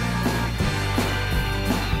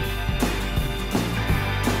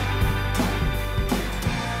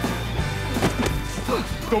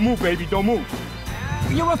 Don't move, baby. Don't move.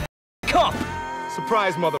 You're a cop!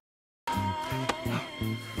 Surprise, mother.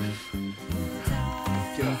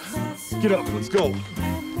 Get up. Get up. Let's go.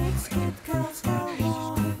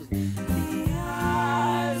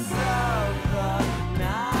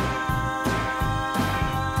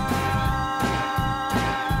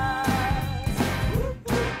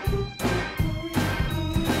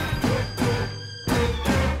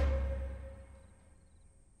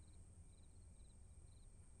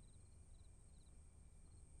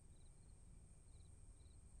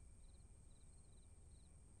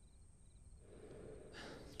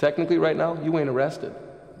 Technically, right now, you ain't arrested.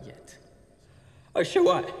 Yet. Oh, so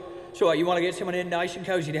what? So what, you want to get someone in nice and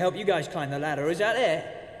cozy to help you guys climb the ladder, is that it?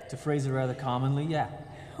 To phrase it rather commonly, yeah.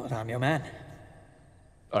 Well, I'm your man.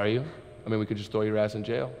 Are you? I mean, we could just throw your ass in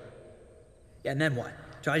jail. Yeah, and then what?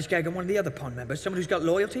 Try to gag on one of the other pond members, someone who's got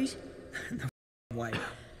loyalties? No way.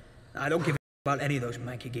 I don't give a about any of those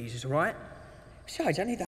manky geezers, all right? Besides, I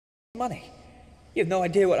need that money. You have no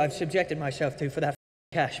idea what I've subjected myself to for that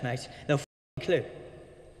cash, mate. No clue.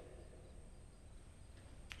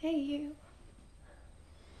 Hey, you.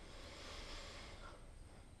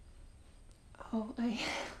 Oh, I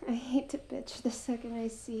hate to bitch the second I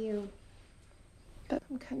see you, but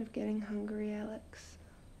I'm kind of getting hungry, Alex.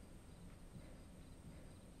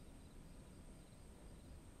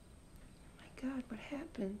 My God, what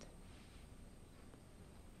happened?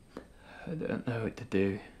 I don't know what to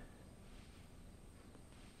do.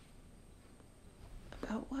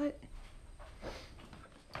 About what?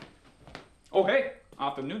 Oh, hey.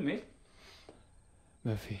 Afternoon, mate.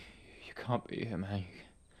 Murphy, you can't be here, man.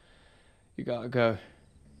 You gotta go.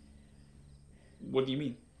 What do you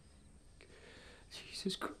mean?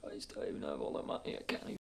 Jesus Christ, I even have all the money. I can't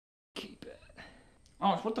even keep it.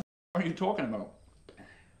 Alex, what the f are you talking about?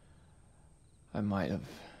 I might have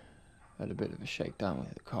had a bit of a shakedown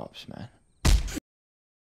with the cops, man.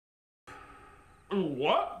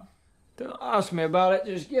 What? Don't ask me about it,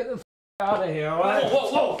 just get the f out of here, alright? Whoa,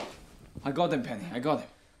 whoa, whoa! I got him, Penny, I got him.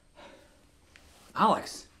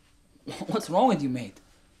 Alex, what's wrong with you, mate?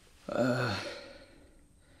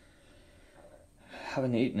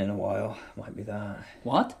 Haven't eaten in a while. Might be that.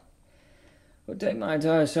 What? Well, take my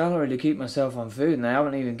entire salary to keep myself on food, and they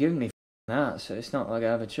haven't even given me that, so it's not like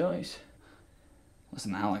I have a choice.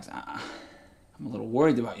 Listen, Alex, I'm a little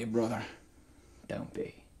worried about your brother. Don't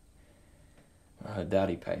be. When her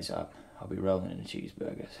daddy pays up, I'll be rolling in the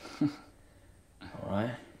cheeseburgers.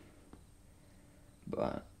 Alright?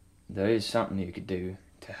 But there is something you could do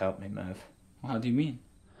to help me, Merv. How do you mean?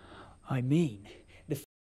 I mean, the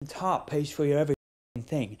top pays for your every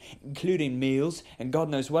thing, including meals and God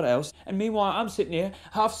knows what else, and meanwhile I'm sitting here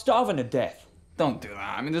half starving to death. Don't do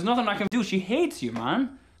that. I mean, there's nothing I can do. She hates you,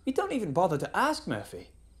 man. You don't even bother to ask, Murphy.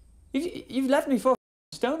 You've left me for a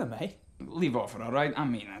stoner, mate. Leave off it, all right? I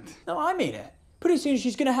mean it. No, I mean it. Pretty soon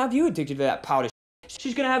she's gonna have you addicted to that powder.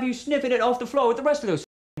 She's gonna have you sniffing it off the floor with the rest of those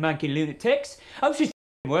manky lunatics. I hope she's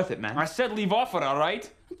worth it, man. I said leave off it, all right?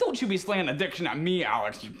 Don't you be slaying addiction at me,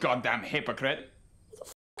 Alex, you goddamn hypocrite. What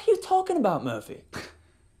the f are you talking about, Murphy?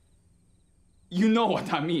 You know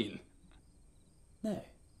what I mean. No,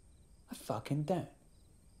 I fucking don't.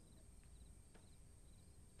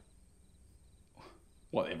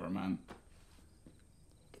 Whatever, man.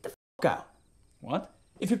 Get the f out. What?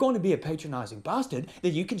 If you're going to be a patronizing bastard,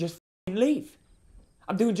 then you can just f***ing leave.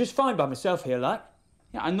 I'm doing just fine by myself here, like.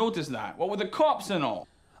 Yeah, I noticed that. What with the cops and all?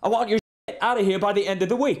 I want your shit out of here by the end of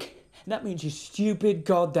the week. And that means you stupid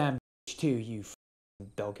goddamn bitch too, you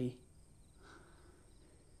f***ing doggy.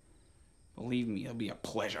 Believe me, it'll be a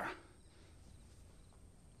pleasure.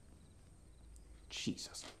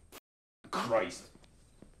 Jesus Christ.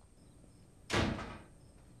 What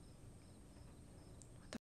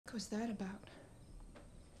the f was that about?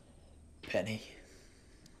 Penny,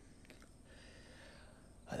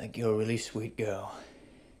 I think you're a really sweet girl,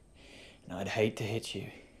 and I'd hate to hit you,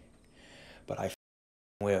 but I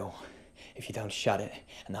will if you don't shut it,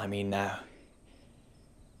 and I mean now.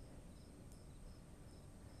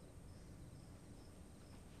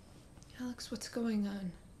 Alex, what's going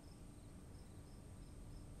on?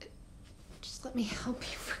 Just let me help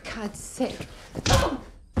you, for God's sake.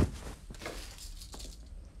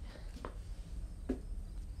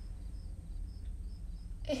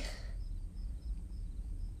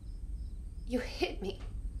 You hit me.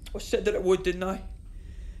 I said that I would, didn't I? You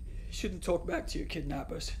shouldn't talk back to your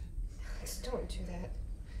kidnappers. Alex, don't do that.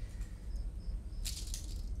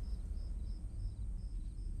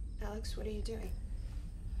 Alex, what are you doing?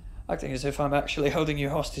 Acting as if I'm actually holding you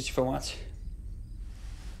hostage for once.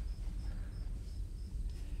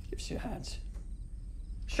 Give us your hands.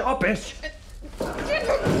 Sharpish!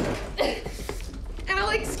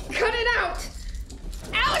 Alex, cut it out!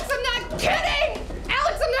 Alex, I'm not kidding!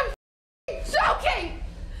 Alex, I'm not joking!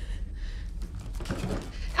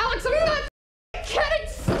 Alex, I'm not kidding!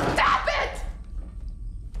 Stop it!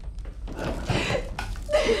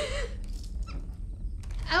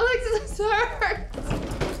 Alex, this hurts!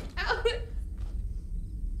 Alex!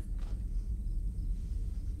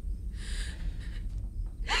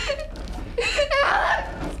 Alex!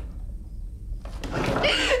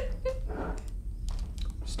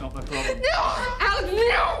 It's not my problem. No! Alex,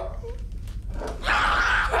 no!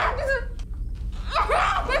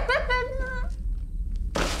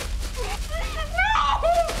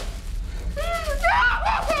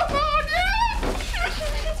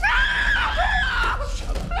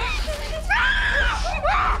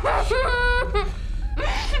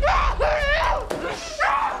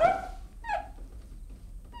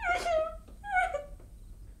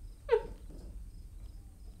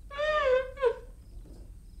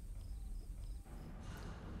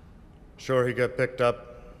 sure he got picked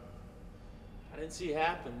up? I didn't see it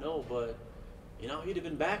happen, no, but, you know, he'd have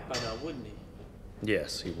been back by now, wouldn't he?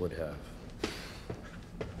 Yes, he would have.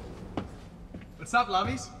 What's up,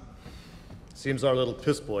 lovies? Seems our little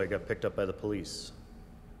piss boy got picked up by the police.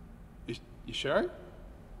 You sure?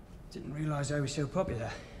 Didn't realize I was so popular.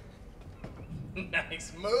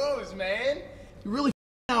 Nice moves, man. You really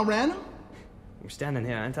outran him? I'm standing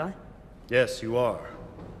here, aren't I? Yes, you are.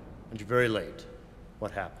 And you're very late.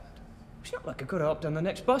 What happened? It's not like I could have hopped on the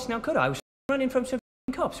next bus now, could I? I was running from some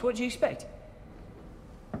cops. What do you expect?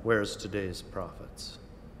 Where's today's profits?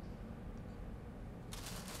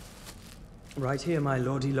 Right here, my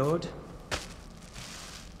lordy lord.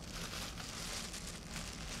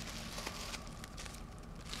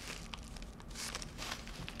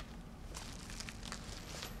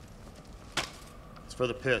 It's for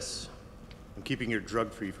the piss. I'm keeping your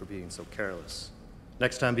drug free for being so careless.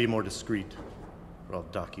 Next time be more discreet, or I'll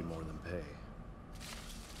dock you more than pay.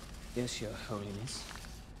 Yes, your holiness.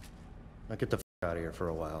 Now get the f out of here for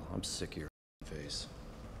a while. I'm sick of your face.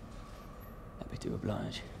 Happy to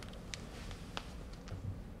oblige.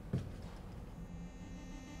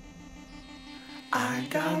 I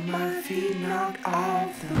got my feet knocked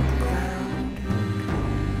off the ground.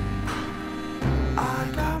 I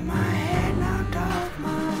got my head knocked off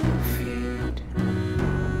my feet.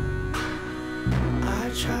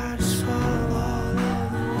 I tried to swallow all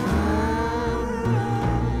of the words,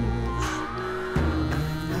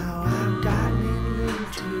 and now I've gotten in a little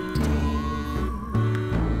too deep,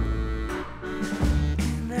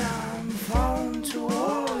 and now I'm falling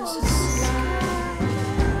towards the sky.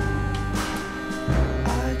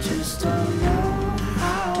 I just don't know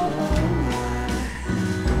how or why,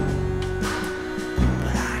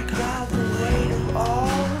 but I got the weight of all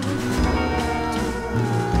the world.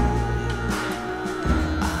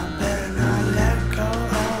 I better not let go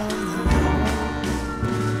of the road.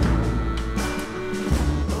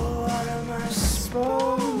 Oh, what am I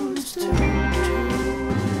supposed to do?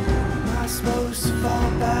 Am I supposed to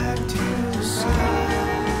fall back to the sky?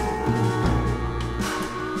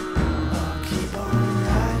 Keep on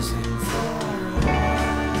rising for a while.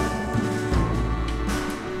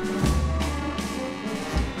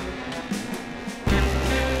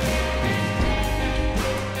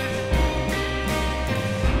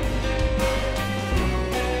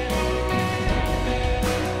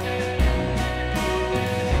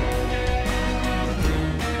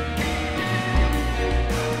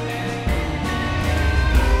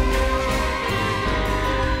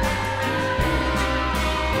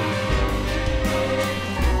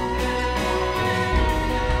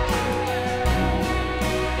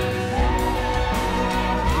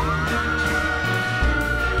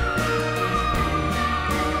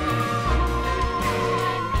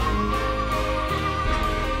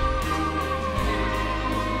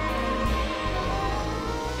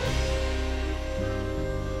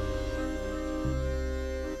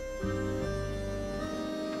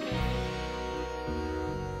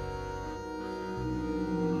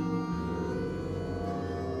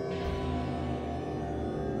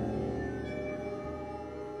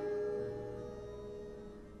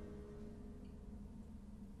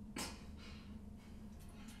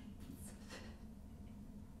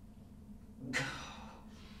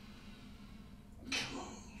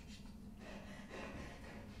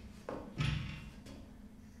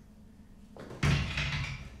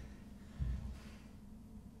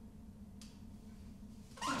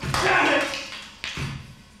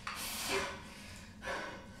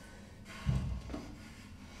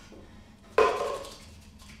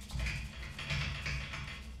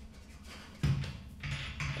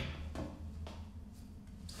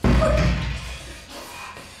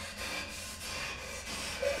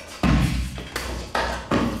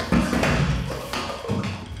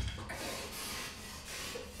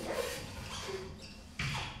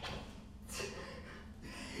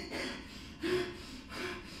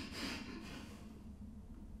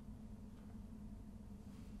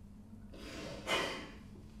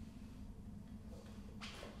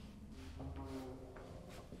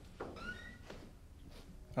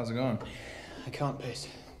 How's it going? I can't piss.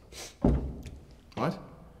 What?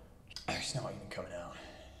 It's not even coming out.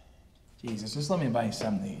 Jesus, just let me buy you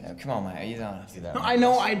something. Come on, mate. You don't have to do that. No, I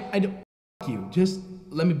know, I don't. F you. Just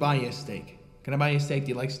let me buy you a steak. Can I buy you a steak? Do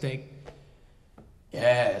you like steak?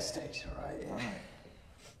 Yeah, steak's alright, yeah.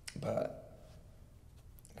 But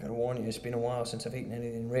I gotta warn you, it's been a while since I've eaten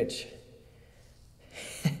anything rich.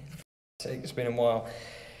 It's been a while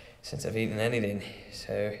since I've eaten anything,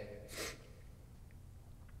 so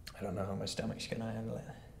I don't know how my stomach's gonna handle it.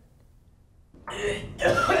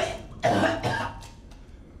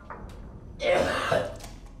 You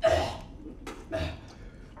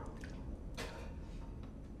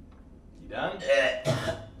done?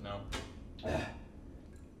 No.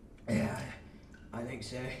 Yeah, I think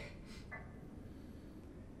so.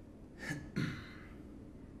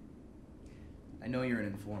 I know you're an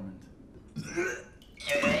informant.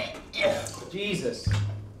 Jesus.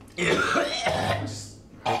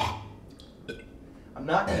 I'm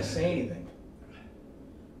not gonna say anything.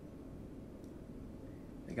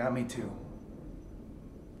 They got me too.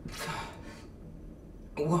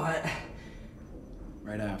 What?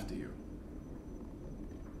 Right after you.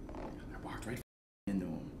 I walked right into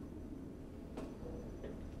him.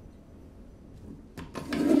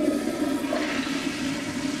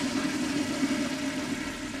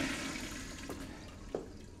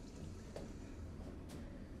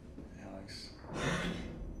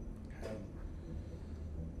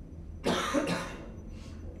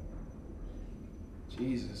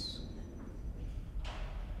 Jesus.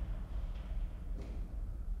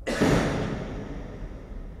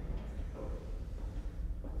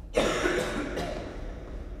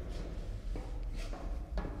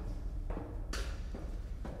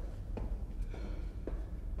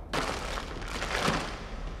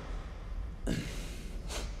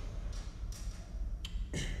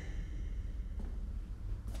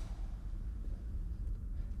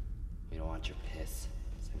 You don't want your piss.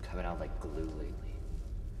 It's been coming out like glue lately.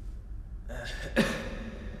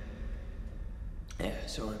 Yeah,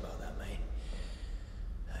 sorry about that, mate.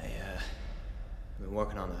 I've been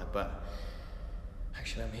working on that, but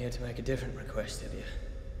actually I'm here to make a different request of you.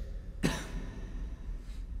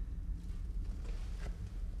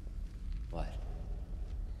 What?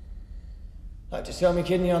 Like to sell me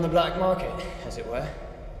kidney on the black market, as it were.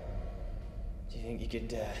 Do you think you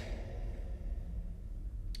could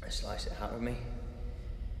slice it out with me?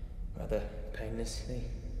 Rather painlessly?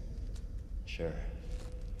 Sure.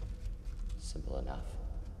 Simple enough.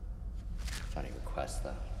 Funny request,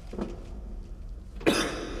 though.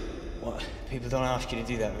 What? People don't ask you to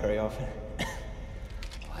do that very often. Well,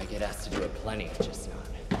 I get asked to do it plenty, just not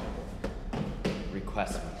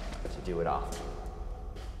request me to do it often.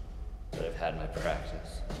 But I've had my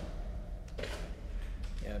practice.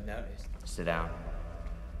 Yeah, I've noticed. Sit down.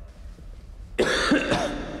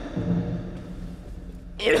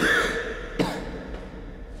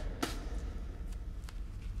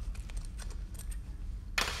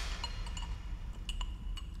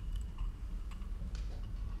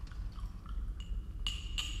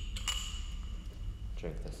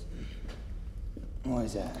 Drink this. Why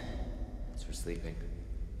is that? It's for sleeping.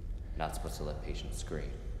 Not supposed to let patients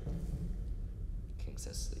scream. King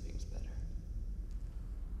says sleeping's better.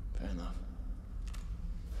 Fair enough.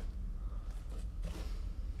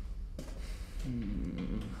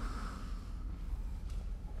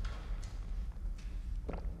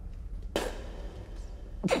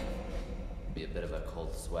 Be a bit of a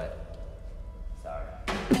cold sweat. Sorry.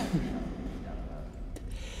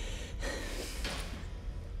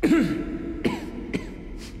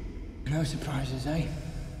 No surprises, eh?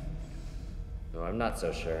 No, I'm not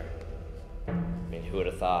so sure. I mean, who would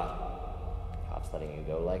have thought? Cops letting you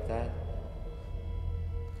go like that?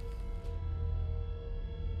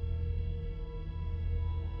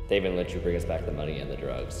 They even let you bring us back the money and the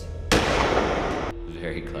drugs.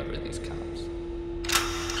 Very clever, these cops.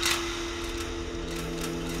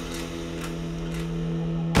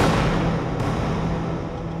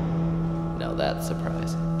 Now that's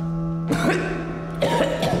surprising.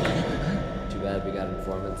 Too bad we got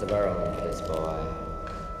informants of our own for this boy.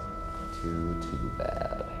 Too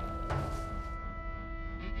bad.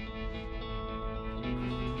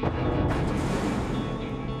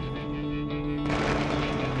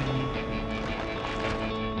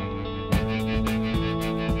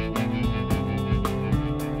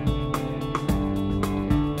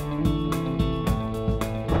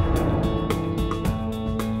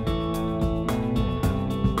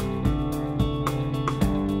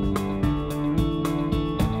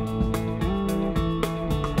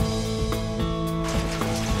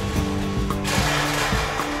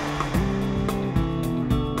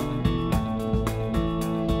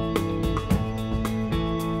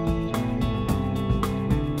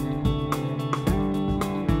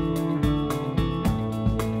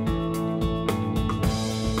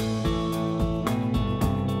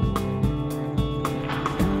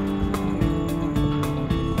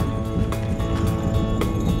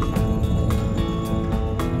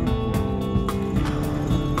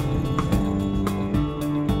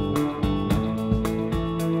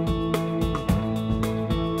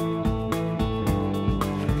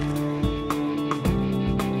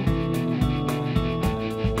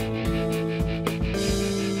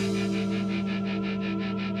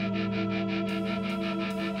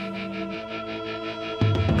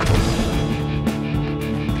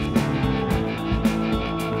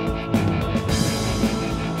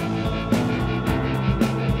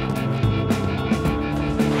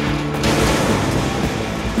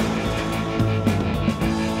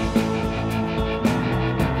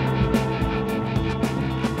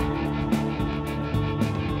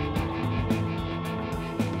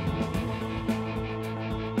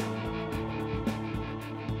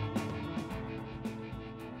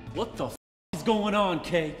 What the f is going on,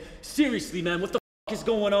 Kay? Seriously, man, what the f is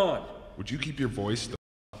going on? Would you keep your voice the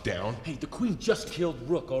f down? Hey, the Queen just killed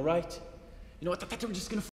Rook, all right? You know, I thought they were just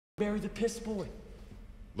gonna bury the piss boy.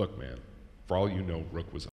 Look, man, for all you know,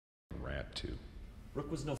 Rook was a rat, too.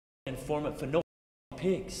 Rook was no informant for no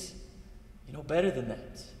pigs. You know better than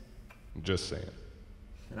that. I'm just saying.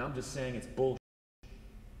 And I'm just saying it's bullshit.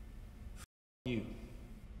 You.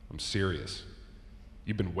 I'm serious.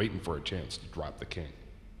 You've been waiting for a chance to drop the king.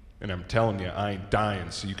 And I'm telling you, I ain't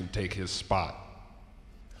dying so you can take his spot.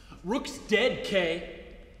 Rook's dead, Kay.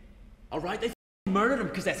 All right, they murdered him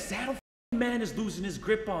because that saddle man is losing his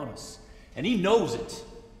grip on us. And he knows it.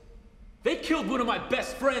 They killed one of my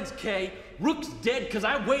best friends, Kay. Rook's dead because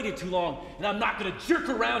I waited too long, and I'm not gonna jerk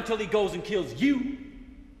around till he goes and kills you.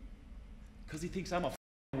 Because he thinks I'm a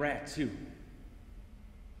rat, too.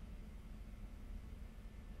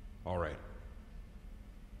 All right.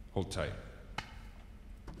 Hold tight.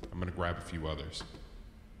 I'm gonna grab a few others.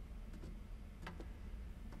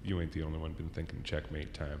 You ain't the only one been thinking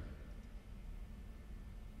checkmate time.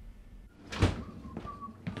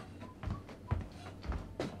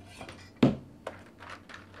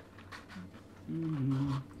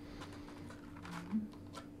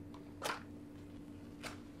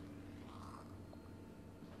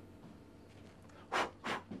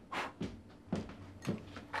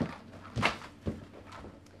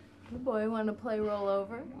 Boy, want to play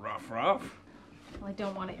rollover? Rough. Well, I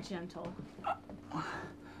don't want it gentle.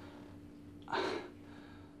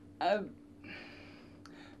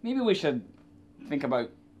 Maybe we should think about,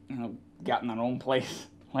 getting our own place.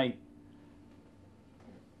 Like...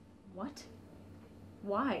 What?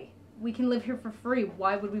 Why? We can live here for free.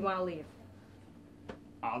 Why would we want to leave?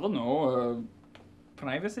 I don't know,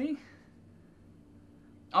 privacy?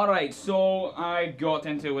 Alright, so I got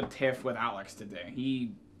into a tiff with Alex today.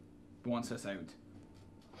 He wants us out.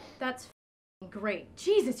 That's great.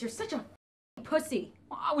 Jesus, you're such a pussy.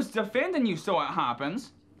 I was defending you, so it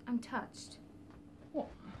happens. I'm touched.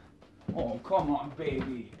 Oh, come on,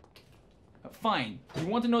 baby. Fine. You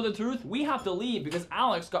want to know the truth? We have to leave because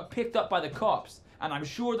Alex got picked up by the cops, and I'm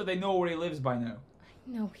sure that they know where he lives by now.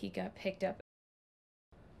 I know he got picked up.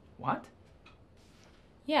 What?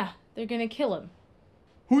 Yeah, they're gonna kill him.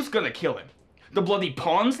 Who's gonna kill him? The bloody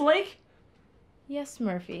Pawns Lake? Yes,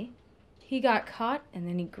 Murphy. He got caught, and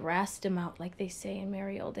then he grassed him out like they say in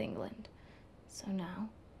merry old England. So now,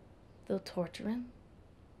 they'll torture him,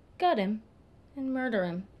 gut him, and murder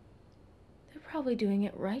him. They're probably doing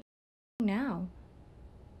it right now.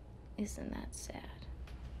 Isn't that sad?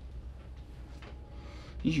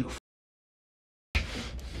 You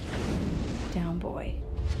down, boy.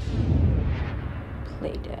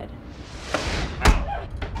 Play dead.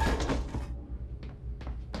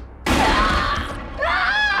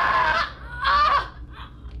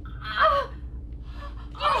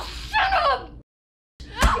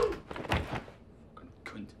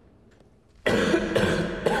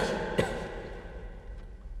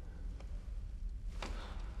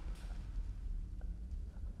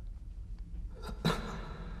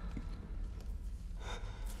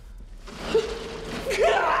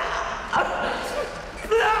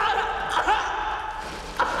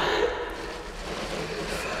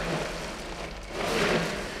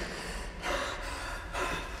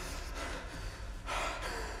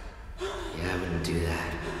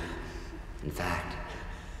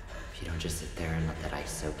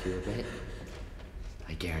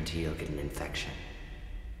 You'll get an infection.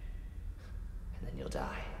 And then you'll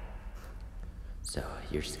die. So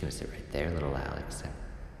you're just gonna sit right there, little Alex, and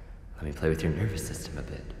let me play with your nervous system a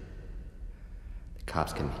bit. The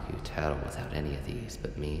cops can make you tattle without any of these,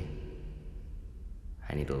 but me,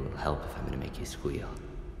 I need a little help if I'm gonna make you squeal.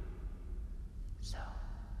 So,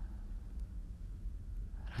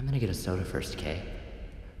 I'm gonna get a soda first, Kay.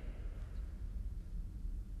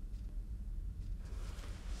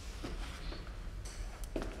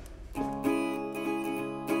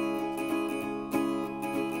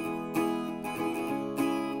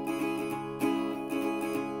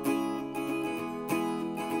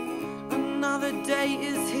 Day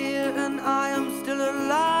is here and I am still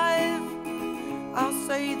alive. I'll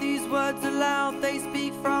say these words aloud, they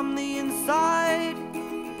speak from the inside.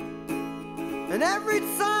 And every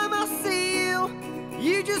time I see you,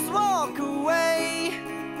 you just walk away.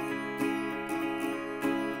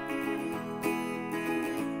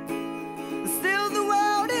 Still the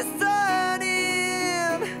world is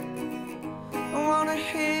turning. I wanna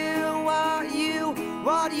hear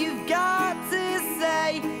what you've got to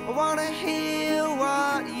say. I wanna hear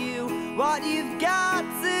what you've got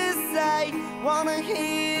to say. Wanna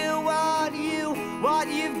hear what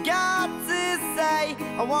you've got to say. say.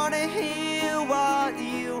 I wanna hear what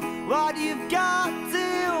you've got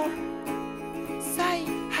to say.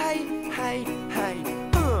 Hey, hey, hey.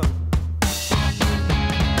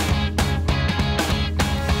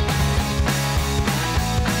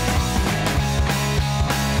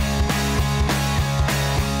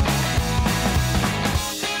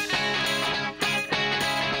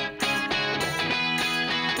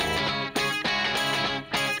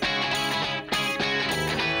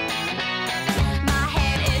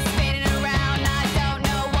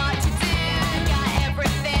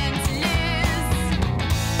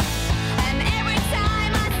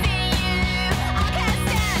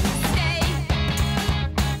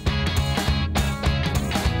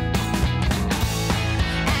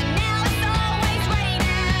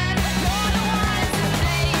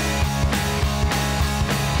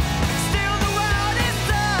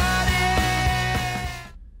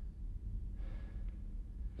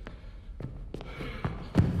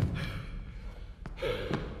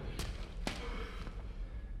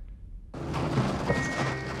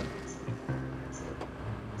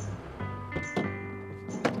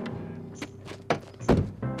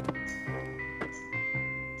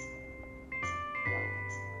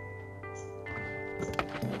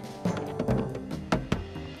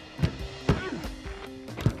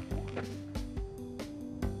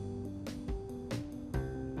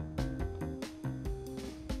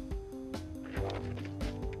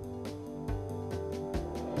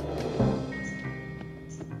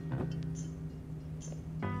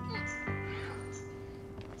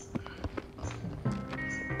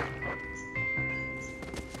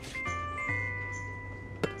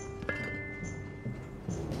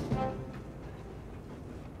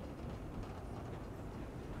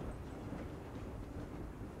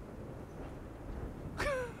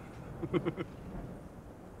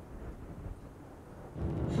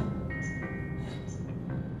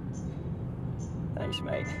 Thanks,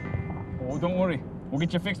 mate. Oh, don't worry. We'll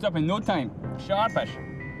get you fixed up in no time. Sharpish.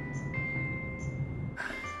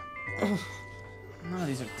 None of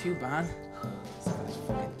these are too bad. Except for this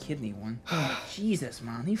fucking kidney one. Jesus,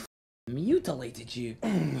 man, he mutilated you.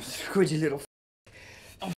 Squidgy little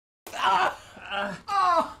I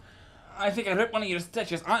think I ripped one of your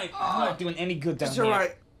stitches. I'm not doing any good down here. It's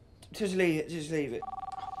alright. Just leave it, just leave it.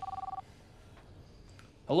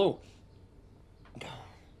 Hello?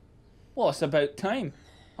 Well, it's about time.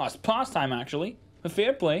 Oh, it's past time, actually. But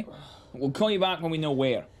fair play. We'll call you back when we know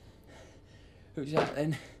where. Who's that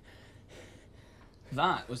then?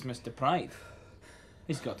 That was Mr. Pride.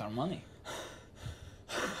 He's got our money.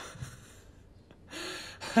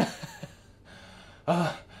 Hey,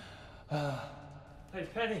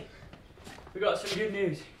 Penny. We got some good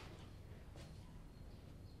news.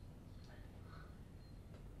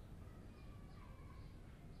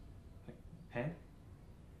 Pen?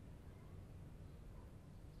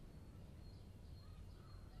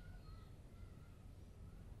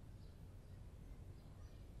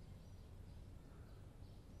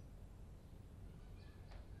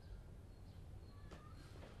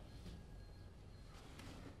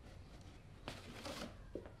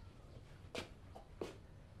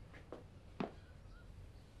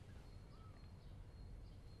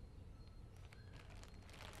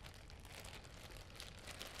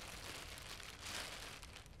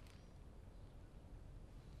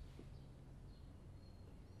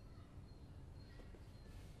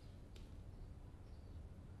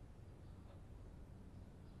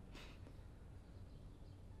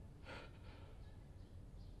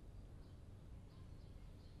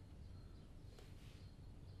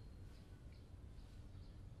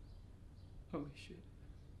 Holy shit.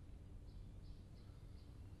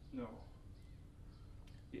 No.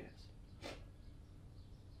 Yes.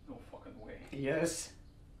 No fucking way. Yes.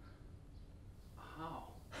 How?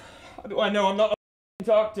 How do I know I'm not a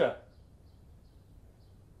doctor?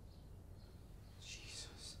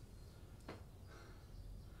 Jesus.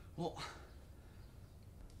 Well,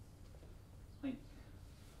 like,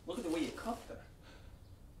 look at the way you cuffed her.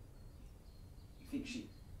 You think she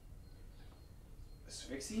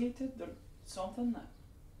asphyxiated or something? I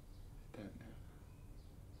don't know.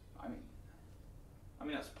 I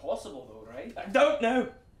mean, that's possible though, right? I don't know.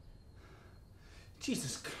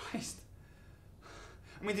 Jesus Christ.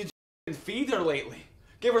 I mean, did you feed her lately?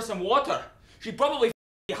 Give her some water? She probably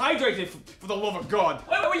dehydrated for the love of God.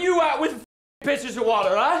 Where were you at with pitchers of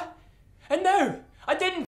water, huh? And no, I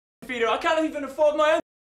didn't feed her. I can't even afford my own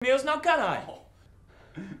meals now, can I? Oh.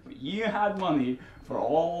 But you had money for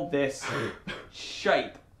all this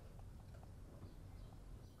shite.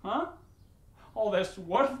 Huh? All this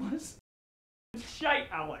worthless shite,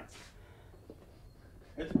 Alex.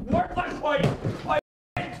 It's worthless, like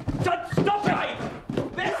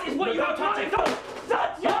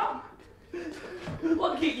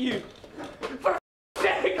look at you! For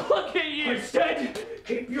sake, look at you! I said,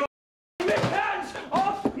 keep your hands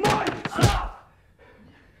off my stuff!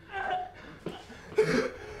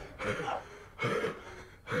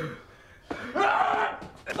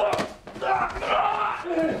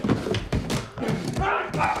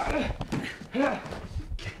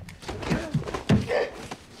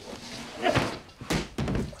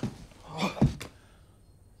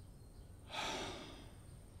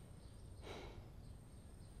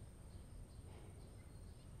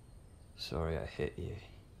 Sorry I hit you.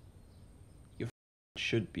 You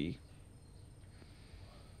should be.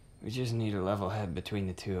 We just need a level head between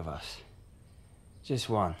the two of us. Just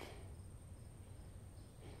one.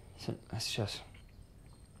 So let's just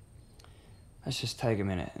take a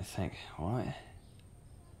minute and think, alright?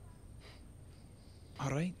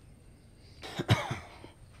 Alright.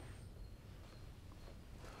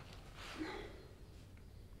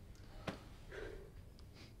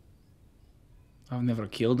 I've never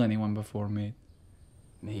killed anyone before, mate.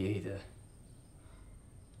 Me either.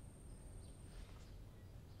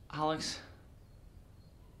 Alex,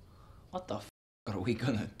 what the f are we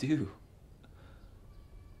gonna do?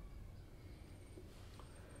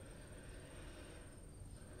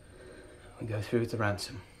 We go through with the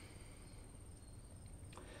ransom.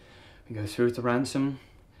 We go through with the ransom,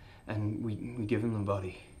 and we give him the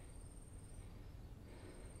body.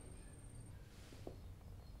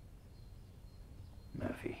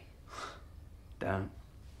 Murphy, don't.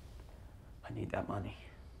 I need that money.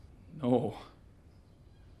 No.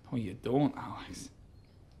 No, you don't, Alex.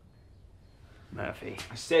 Murphy.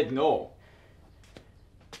 I said no.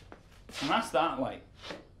 And that's that, like.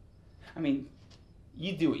 I mean,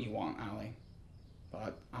 you do what you want, Ali,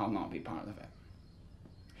 but I'll not be part of it.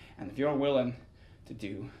 And if you're willing to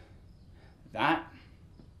do that,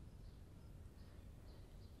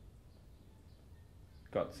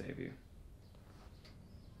 God save you.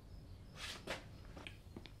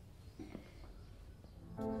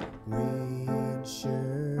 We'd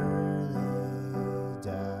surely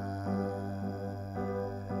die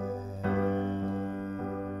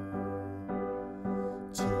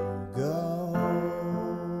to go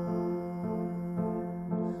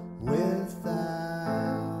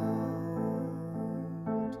without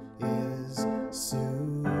is suicide.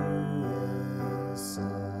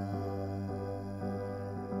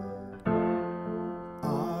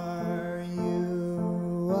 Are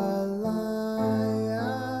you alive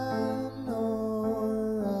or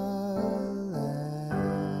a lamb?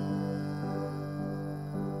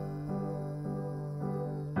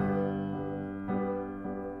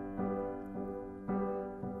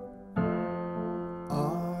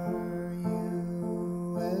 Are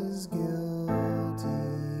you as guilty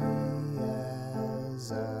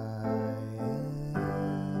as I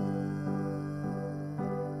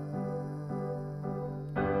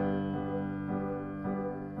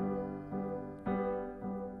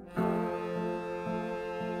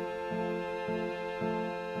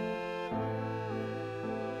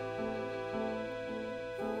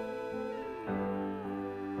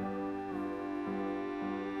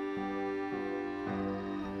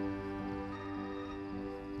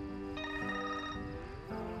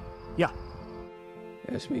Yeah.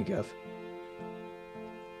 That's me, Gov.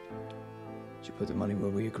 Did you put the money where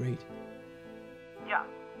we agreed? Yeah,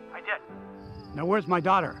 I did. Now where's my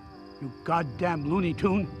daughter? You goddamn Looney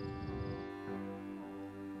Tune.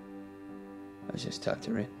 I just tucked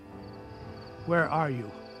her in. Where are you?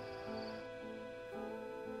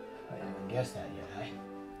 I haven't guessed that yet, eh?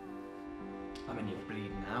 I'm in your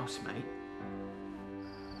bleeding house, mate.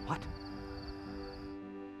 What?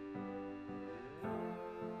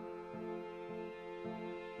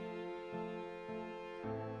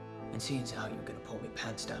 And seeing as how you're gonna pull me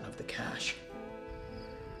pants down of the cash,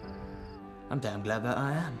 I'm damn glad that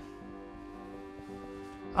I am.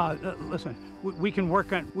 Listen, we can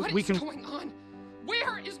work on. What we is can. going on?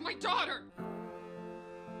 Where is my daughter?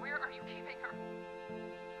 Where are you keeping her?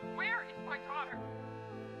 Where is my daughter?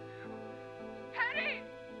 Teddi!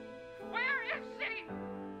 Where is she?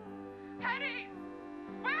 Teddi!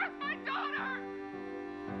 Where's my